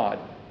from God.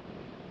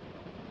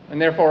 And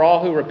therefore,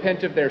 all who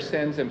repent of their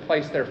sins and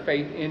place their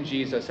faith in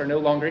Jesus are no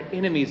longer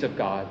enemies of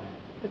God,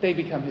 but they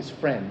become his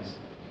friends.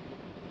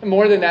 And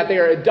more than that, they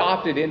are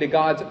adopted into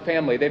God's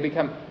family. They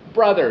become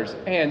brothers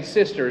and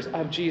sisters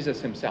of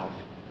Jesus himself.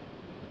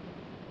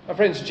 My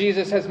friends,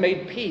 Jesus has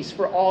made peace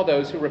for all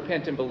those who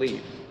repent and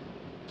believe.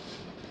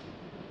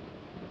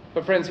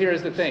 But friends, here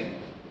is the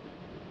thing.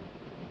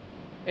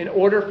 In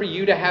order for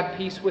you to have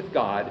peace with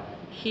God,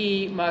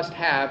 he must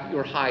have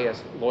your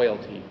highest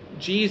loyalty.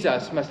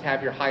 Jesus must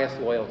have your highest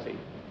loyalty.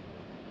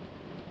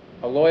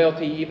 A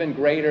loyalty even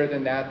greater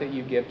than that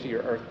you give to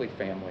your earthly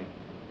family.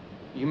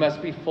 You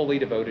must be fully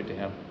devoted to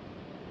him.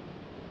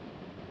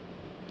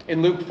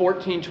 In Luke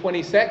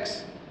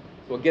 14:26,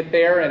 we'll get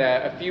there in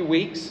a few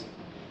weeks.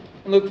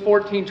 In Luke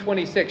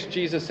 14:26,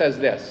 Jesus says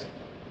this: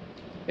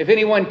 "If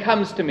anyone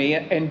comes to me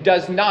and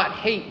does not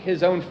hate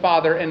his own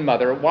father and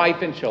mother,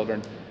 wife and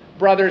children,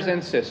 brothers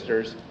and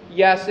sisters,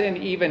 yes, and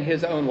even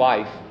his own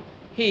life,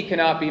 he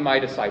cannot be my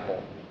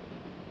disciple."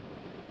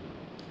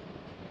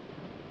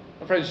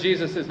 Well, friends,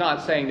 Jesus is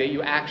not saying that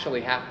you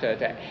actually have to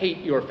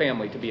hate your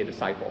family to be a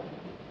disciple.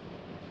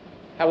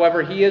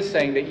 However, he is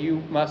saying that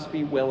you must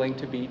be willing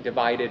to be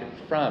divided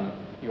from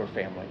your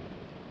family.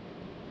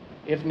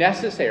 If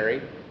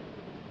necessary,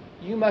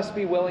 you must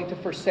be willing to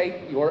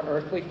forsake your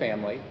earthly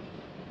family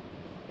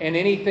and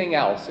anything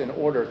else in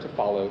order to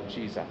follow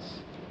Jesus.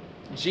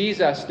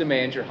 Jesus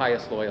demands your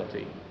highest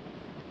loyalty.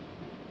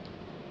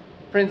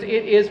 Friends,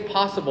 it is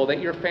possible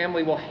that your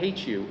family will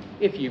hate you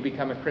if you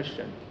become a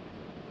Christian.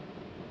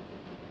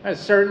 That is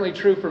certainly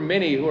true for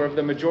many who are of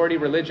the majority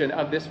religion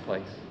of this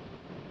place.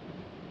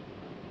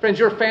 Friends,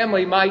 your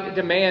family might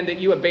demand that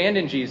you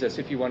abandon Jesus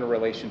if you want a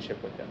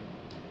relationship with him.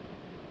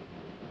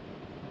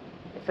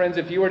 Friends,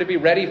 if you are to be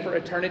ready for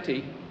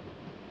eternity,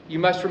 you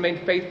must remain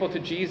faithful to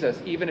Jesus,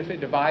 even if it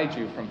divides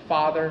you from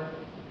father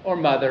or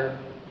mother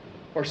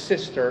or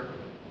sister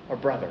or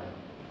brother.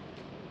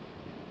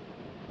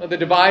 The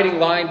dividing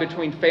line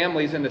between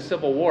families in the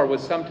Civil War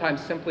was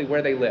sometimes simply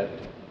where they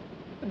lived,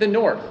 the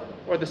North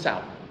or the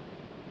South.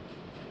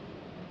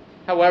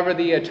 However,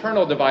 the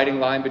eternal dividing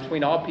line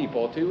between all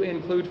people, to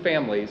include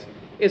families,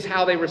 is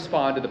how they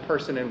respond to the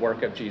person and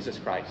work of Jesus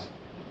Christ.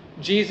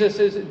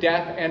 Jesus'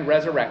 death and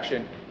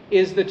resurrection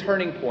is the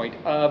turning point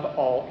of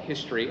all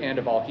history and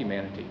of all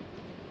humanity.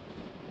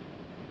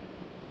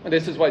 And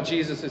this is what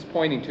Jesus is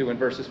pointing to in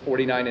verses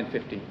 49 and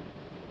 50.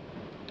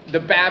 The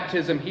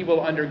baptism he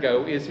will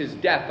undergo is his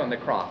death on the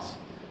cross.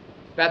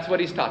 That's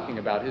what he's talking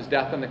about, his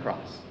death on the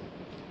cross.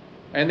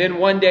 And then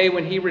one day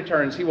when he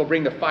returns, he will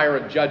bring the fire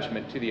of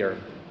judgment to the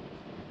earth.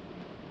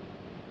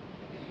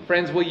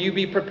 Friends, will you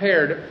be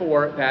prepared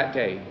for that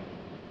day?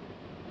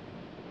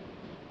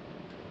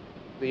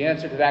 The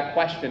answer to that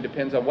question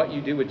depends on what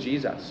you do with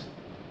Jesus.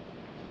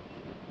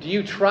 Do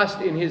you trust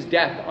in his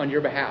death on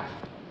your behalf?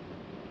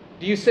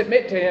 Do you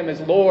submit to him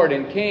as Lord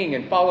and King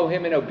and follow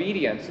him in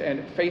obedience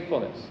and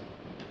faithfulness?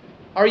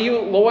 Are you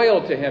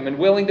loyal to him and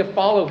willing to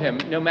follow him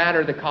no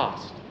matter the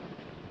cost?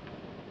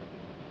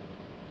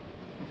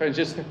 Friends,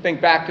 just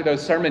think back to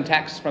those sermon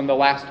texts from the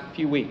last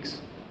few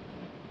weeks.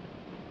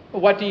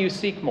 What do you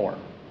seek more?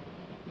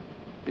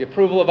 The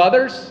approval of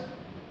others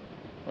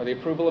or the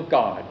approval of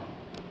God?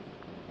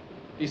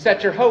 Do you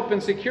set your hope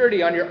and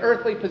security on your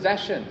earthly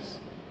possessions,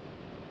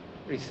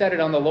 or do you set it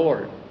on the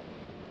Lord?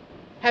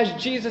 Has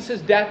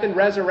Jesus' death and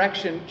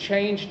resurrection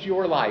changed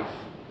your life,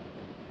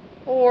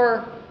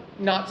 or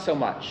not so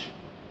much?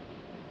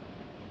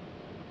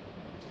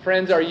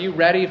 Friends, are you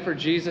ready for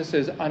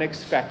Jesus'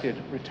 unexpected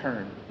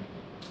return?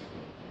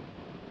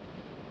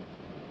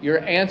 Your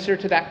answer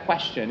to that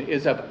question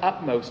is of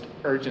utmost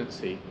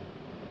urgency.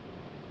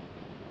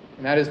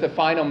 And that is the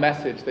final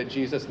message that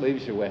Jesus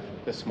leaves you with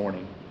this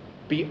morning.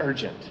 Be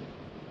urgent.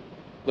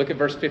 Look at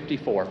verse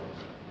 54.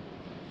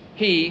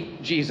 He,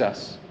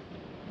 Jesus,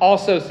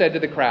 also said to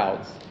the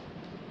crowds,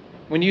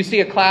 "When you see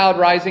a cloud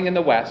rising in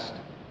the west,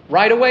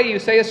 right away you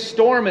say a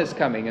storm is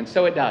coming, and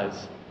so it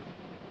does.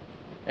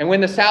 And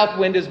when the south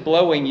wind is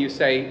blowing, you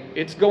say,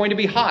 it's going to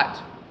be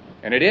hot,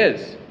 and it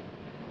is.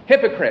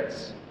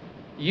 Hypocrites,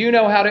 you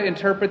know how to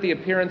interpret the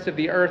appearance of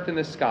the earth and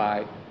the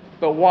sky,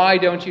 but why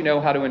don't you know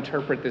how to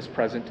interpret this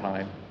present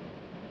time?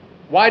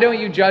 Why don't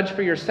you judge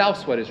for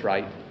yourselves what is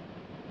right?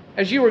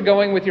 As you were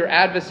going with your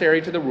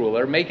adversary to the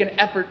ruler, make an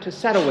effort to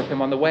settle with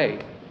him on the way.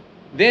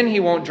 Then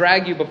he won't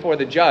drag you before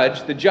the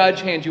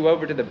judge hands you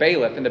over to the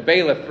bailiff, and the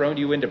bailiff throws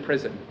you into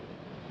prison.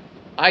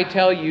 I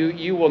tell you,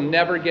 you will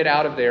never get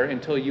out of there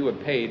until you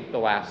have paid the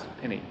last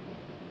penny.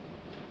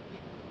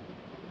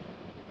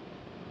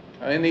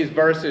 In these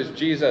verses,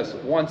 Jesus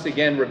once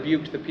again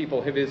rebuked the people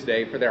of his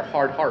day for their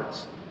hard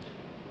hearts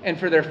and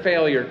for their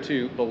failure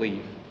to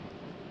believe.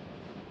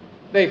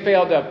 They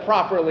failed to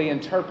properly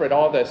interpret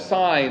all the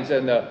signs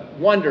and the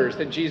wonders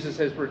that Jesus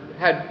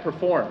had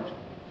performed.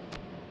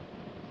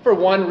 For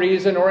one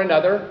reason or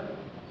another,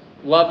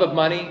 love of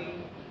money,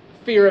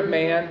 fear of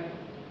man,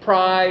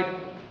 pride,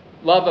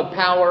 love of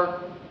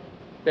power,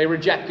 they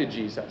rejected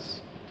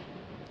Jesus.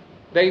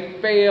 They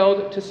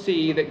failed to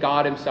see that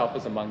God himself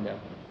was among them.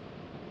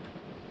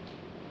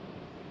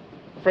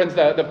 Friends,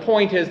 the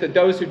point is that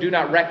those who do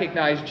not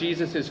recognize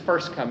Jesus'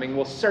 first coming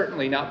will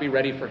certainly not be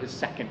ready for his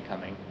second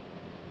coming.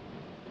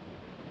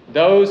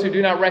 Those who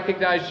do not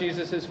recognize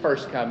Jesus'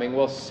 first coming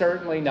will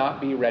certainly not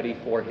be ready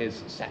for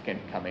his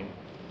second coming.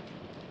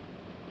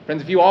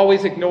 Friends, if you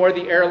always ignore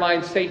the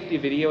airline safety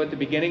video at the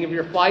beginning of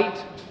your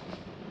flight,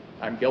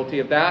 I'm guilty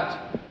of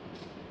that.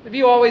 If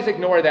you always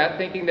ignore that,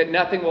 thinking that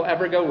nothing will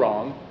ever go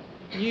wrong,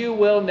 you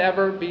will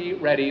never be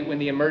ready when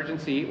the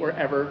emergency were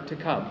ever to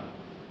come.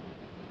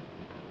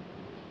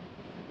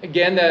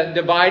 Again, the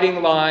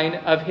dividing line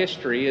of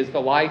history is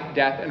the life,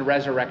 death, and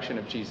resurrection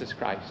of Jesus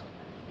Christ.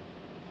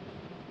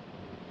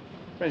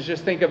 Friends,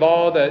 just think of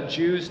all the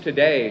Jews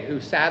today who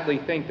sadly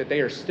think that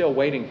they are still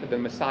waiting for the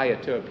Messiah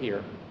to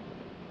appear.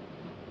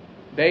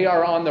 They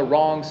are on the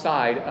wrong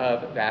side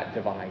of that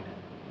divide.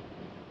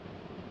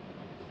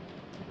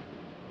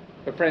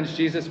 But friends,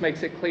 Jesus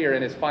makes it clear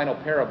in his final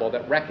parable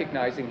that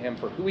recognizing him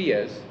for who he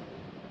is,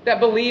 that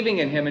believing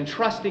in him and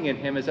trusting in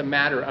him is a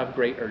matter of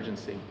great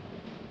urgency.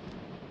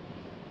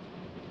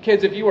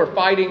 Kids, if you are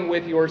fighting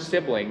with your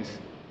siblings,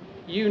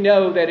 you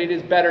know that it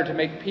is better to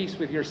make peace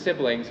with your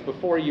siblings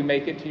before you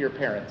make it to your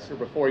parents or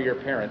before your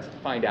parents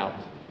find out.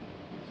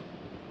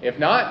 If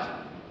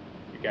not,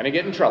 you're going to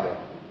get in trouble.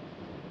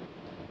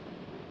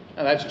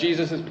 Now, that's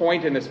Jesus'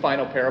 point in this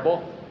final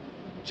parable.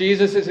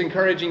 Jesus is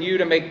encouraging you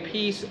to make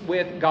peace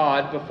with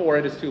God before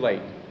it is too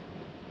late.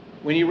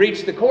 When you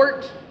reach the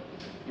court,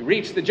 you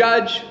reach the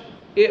judge,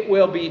 it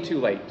will be too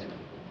late.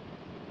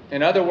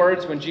 In other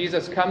words, when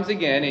Jesus comes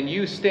again and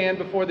you stand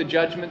before the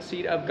judgment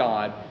seat of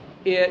God,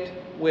 it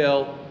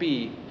will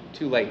be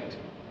too late.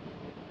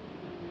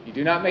 You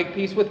do not make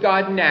peace with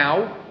God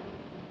now.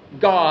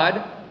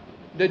 God,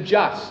 the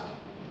just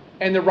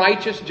and the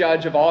righteous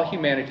judge of all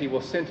humanity,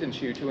 will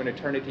sentence you to an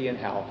eternity in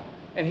hell,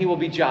 and he will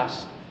be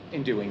just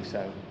in doing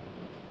so.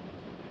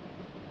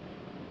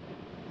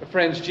 But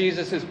friends,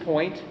 Jesus'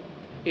 point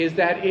is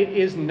that it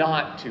is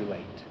not too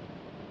late.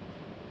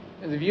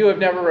 And if you have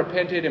never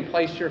repented and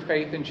placed your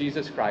faith in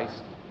Jesus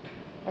Christ,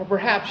 or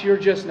perhaps you're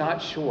just not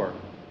sure,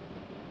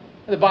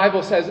 the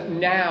Bible says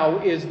now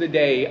is the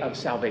day of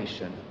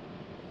salvation.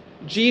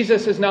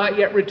 Jesus has not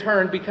yet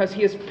returned because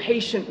he is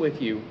patient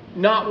with you,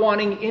 not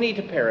wanting any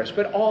to perish,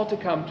 but all to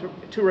come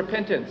to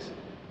repentance.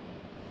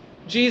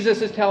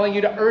 Jesus is telling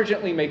you to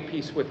urgently make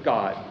peace with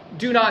God.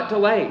 Do not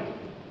delay.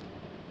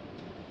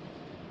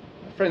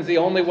 Friends, the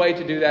only way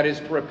to do that is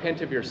to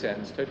repent of your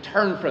sins, to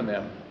turn from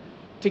them,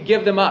 to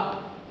give them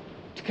up,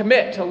 to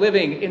commit to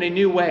living in a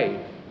new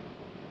way,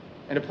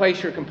 and to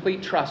place your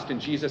complete trust in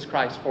Jesus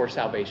Christ for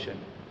salvation.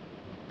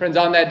 Friends,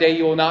 on that day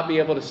you will not be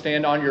able to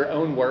stand on your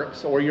own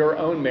works or your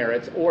own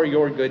merits or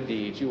your good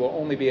deeds. You will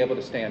only be able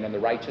to stand on the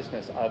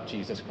righteousness of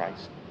Jesus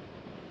Christ.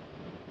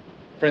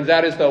 Friends,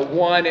 that is the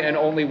one and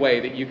only way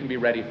that you can be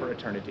ready for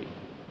eternity.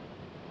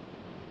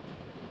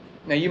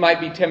 Now, you might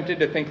be tempted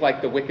to think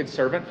like the wicked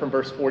servant from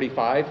verse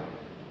 45,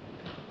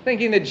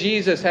 thinking that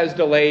Jesus has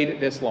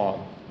delayed this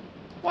long.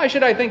 Why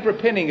should I think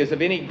repenting is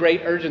of any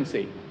great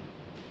urgency?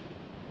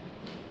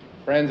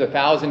 Friends,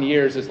 1,000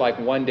 years is like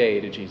one day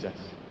to Jesus.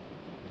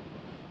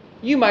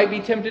 You might be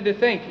tempted to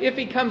think, if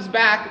he comes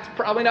back, it's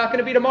probably not going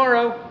to be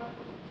tomorrow.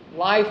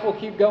 Life will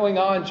keep going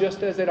on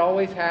just as it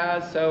always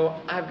has, so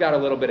I've got a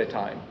little bit of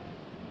time.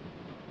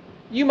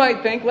 You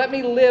might think, let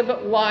me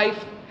live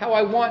life how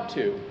I want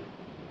to.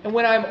 And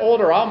when I'm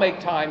older, I'll make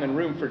time and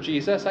room for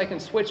Jesus. I can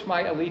switch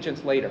my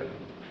allegiance later.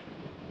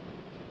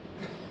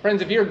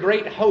 Friends, if your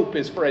great hope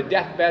is for a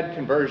deathbed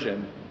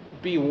conversion,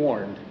 be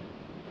warned.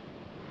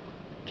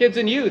 Kids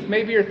and youth,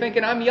 maybe you're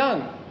thinking, I'm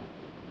young.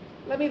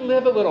 Let me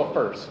live a little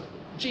first.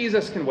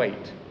 Jesus can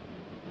wait.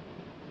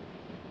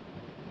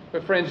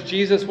 But friends,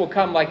 Jesus will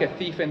come like a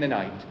thief in the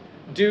night.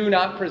 Do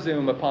not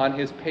presume upon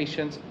his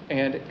patience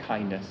and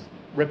kindness.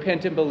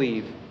 Repent and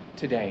believe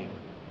today.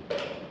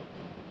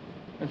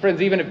 And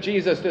friends, even if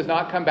Jesus does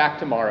not come back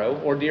tomorrow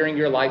or during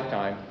your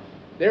lifetime,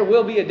 there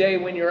will be a day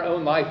when your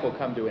own life will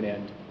come to an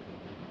end.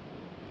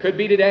 Could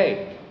be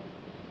today.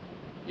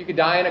 You could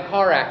die in a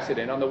car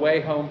accident on the way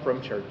home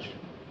from church.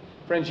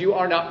 Friends, you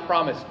are not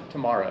promised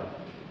tomorrow.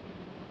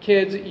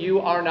 Kids,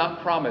 you are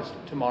not promised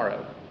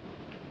tomorrow.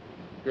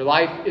 Your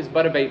life is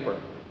but a vapor.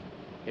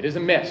 It is a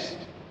mist.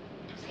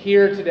 It's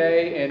here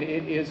today and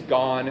it is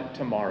gone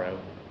tomorrow.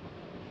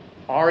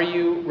 Are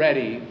you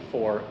ready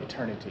for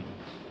eternity?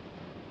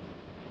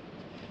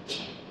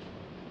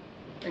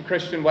 And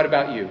Christian, what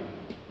about you?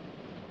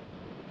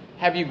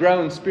 Have you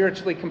grown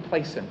spiritually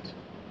complacent?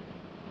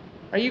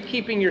 Are you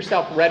keeping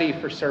yourself ready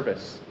for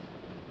service?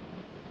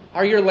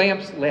 Are your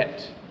lamps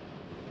lit?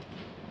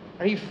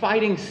 Are you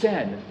fighting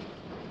sin?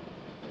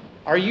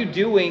 Are you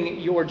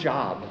doing your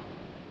job?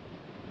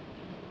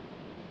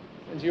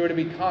 And you are to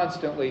be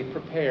constantly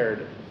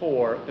prepared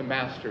for the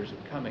Master's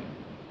coming.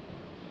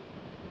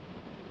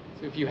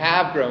 So if you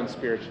have grown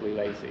spiritually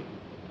lazy,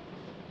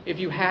 if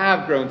you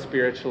have grown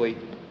spiritually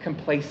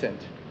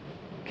complacent,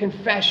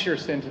 confess your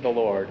sin to the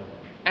Lord.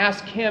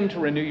 Ask Him to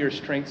renew your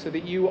strength so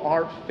that you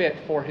are fit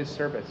for His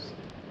service.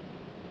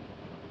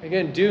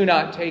 Again, do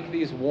not take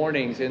these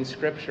warnings in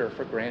Scripture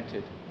for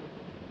granted.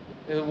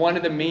 They're one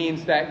of the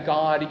means that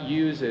God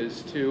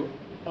uses to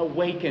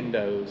awaken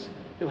those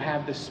who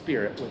have the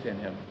Spirit within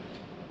Him.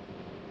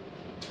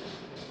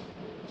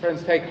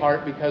 Friends, take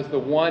heart, because the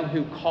one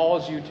who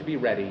calls you to be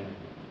ready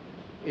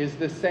is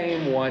the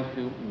same one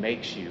who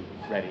makes you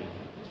ready.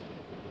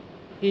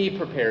 He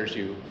prepares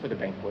you for the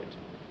banquet.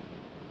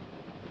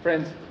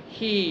 Friends,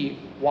 He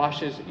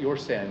washes your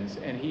sins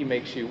and He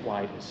makes you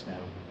white as snow.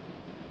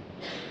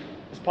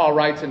 As Paul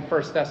writes in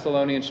 1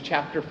 Thessalonians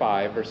chapter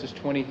 5, verses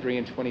 23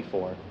 and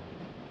 24,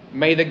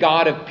 may the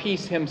God of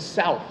peace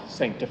Himself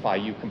sanctify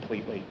you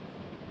completely.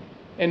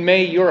 And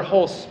may your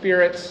whole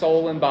spirit,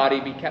 soul, and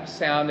body be kept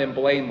sound and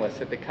blameless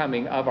at the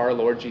coming of our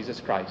Lord Jesus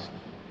Christ.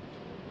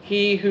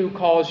 He who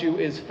calls you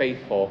is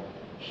faithful.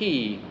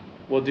 He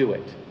will do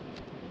it.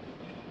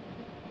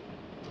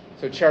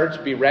 So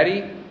church, be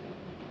ready,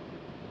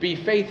 be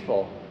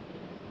faithful,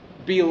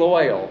 be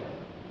loyal,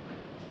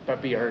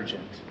 but be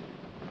urgent.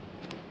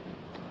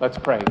 Let's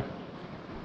pray.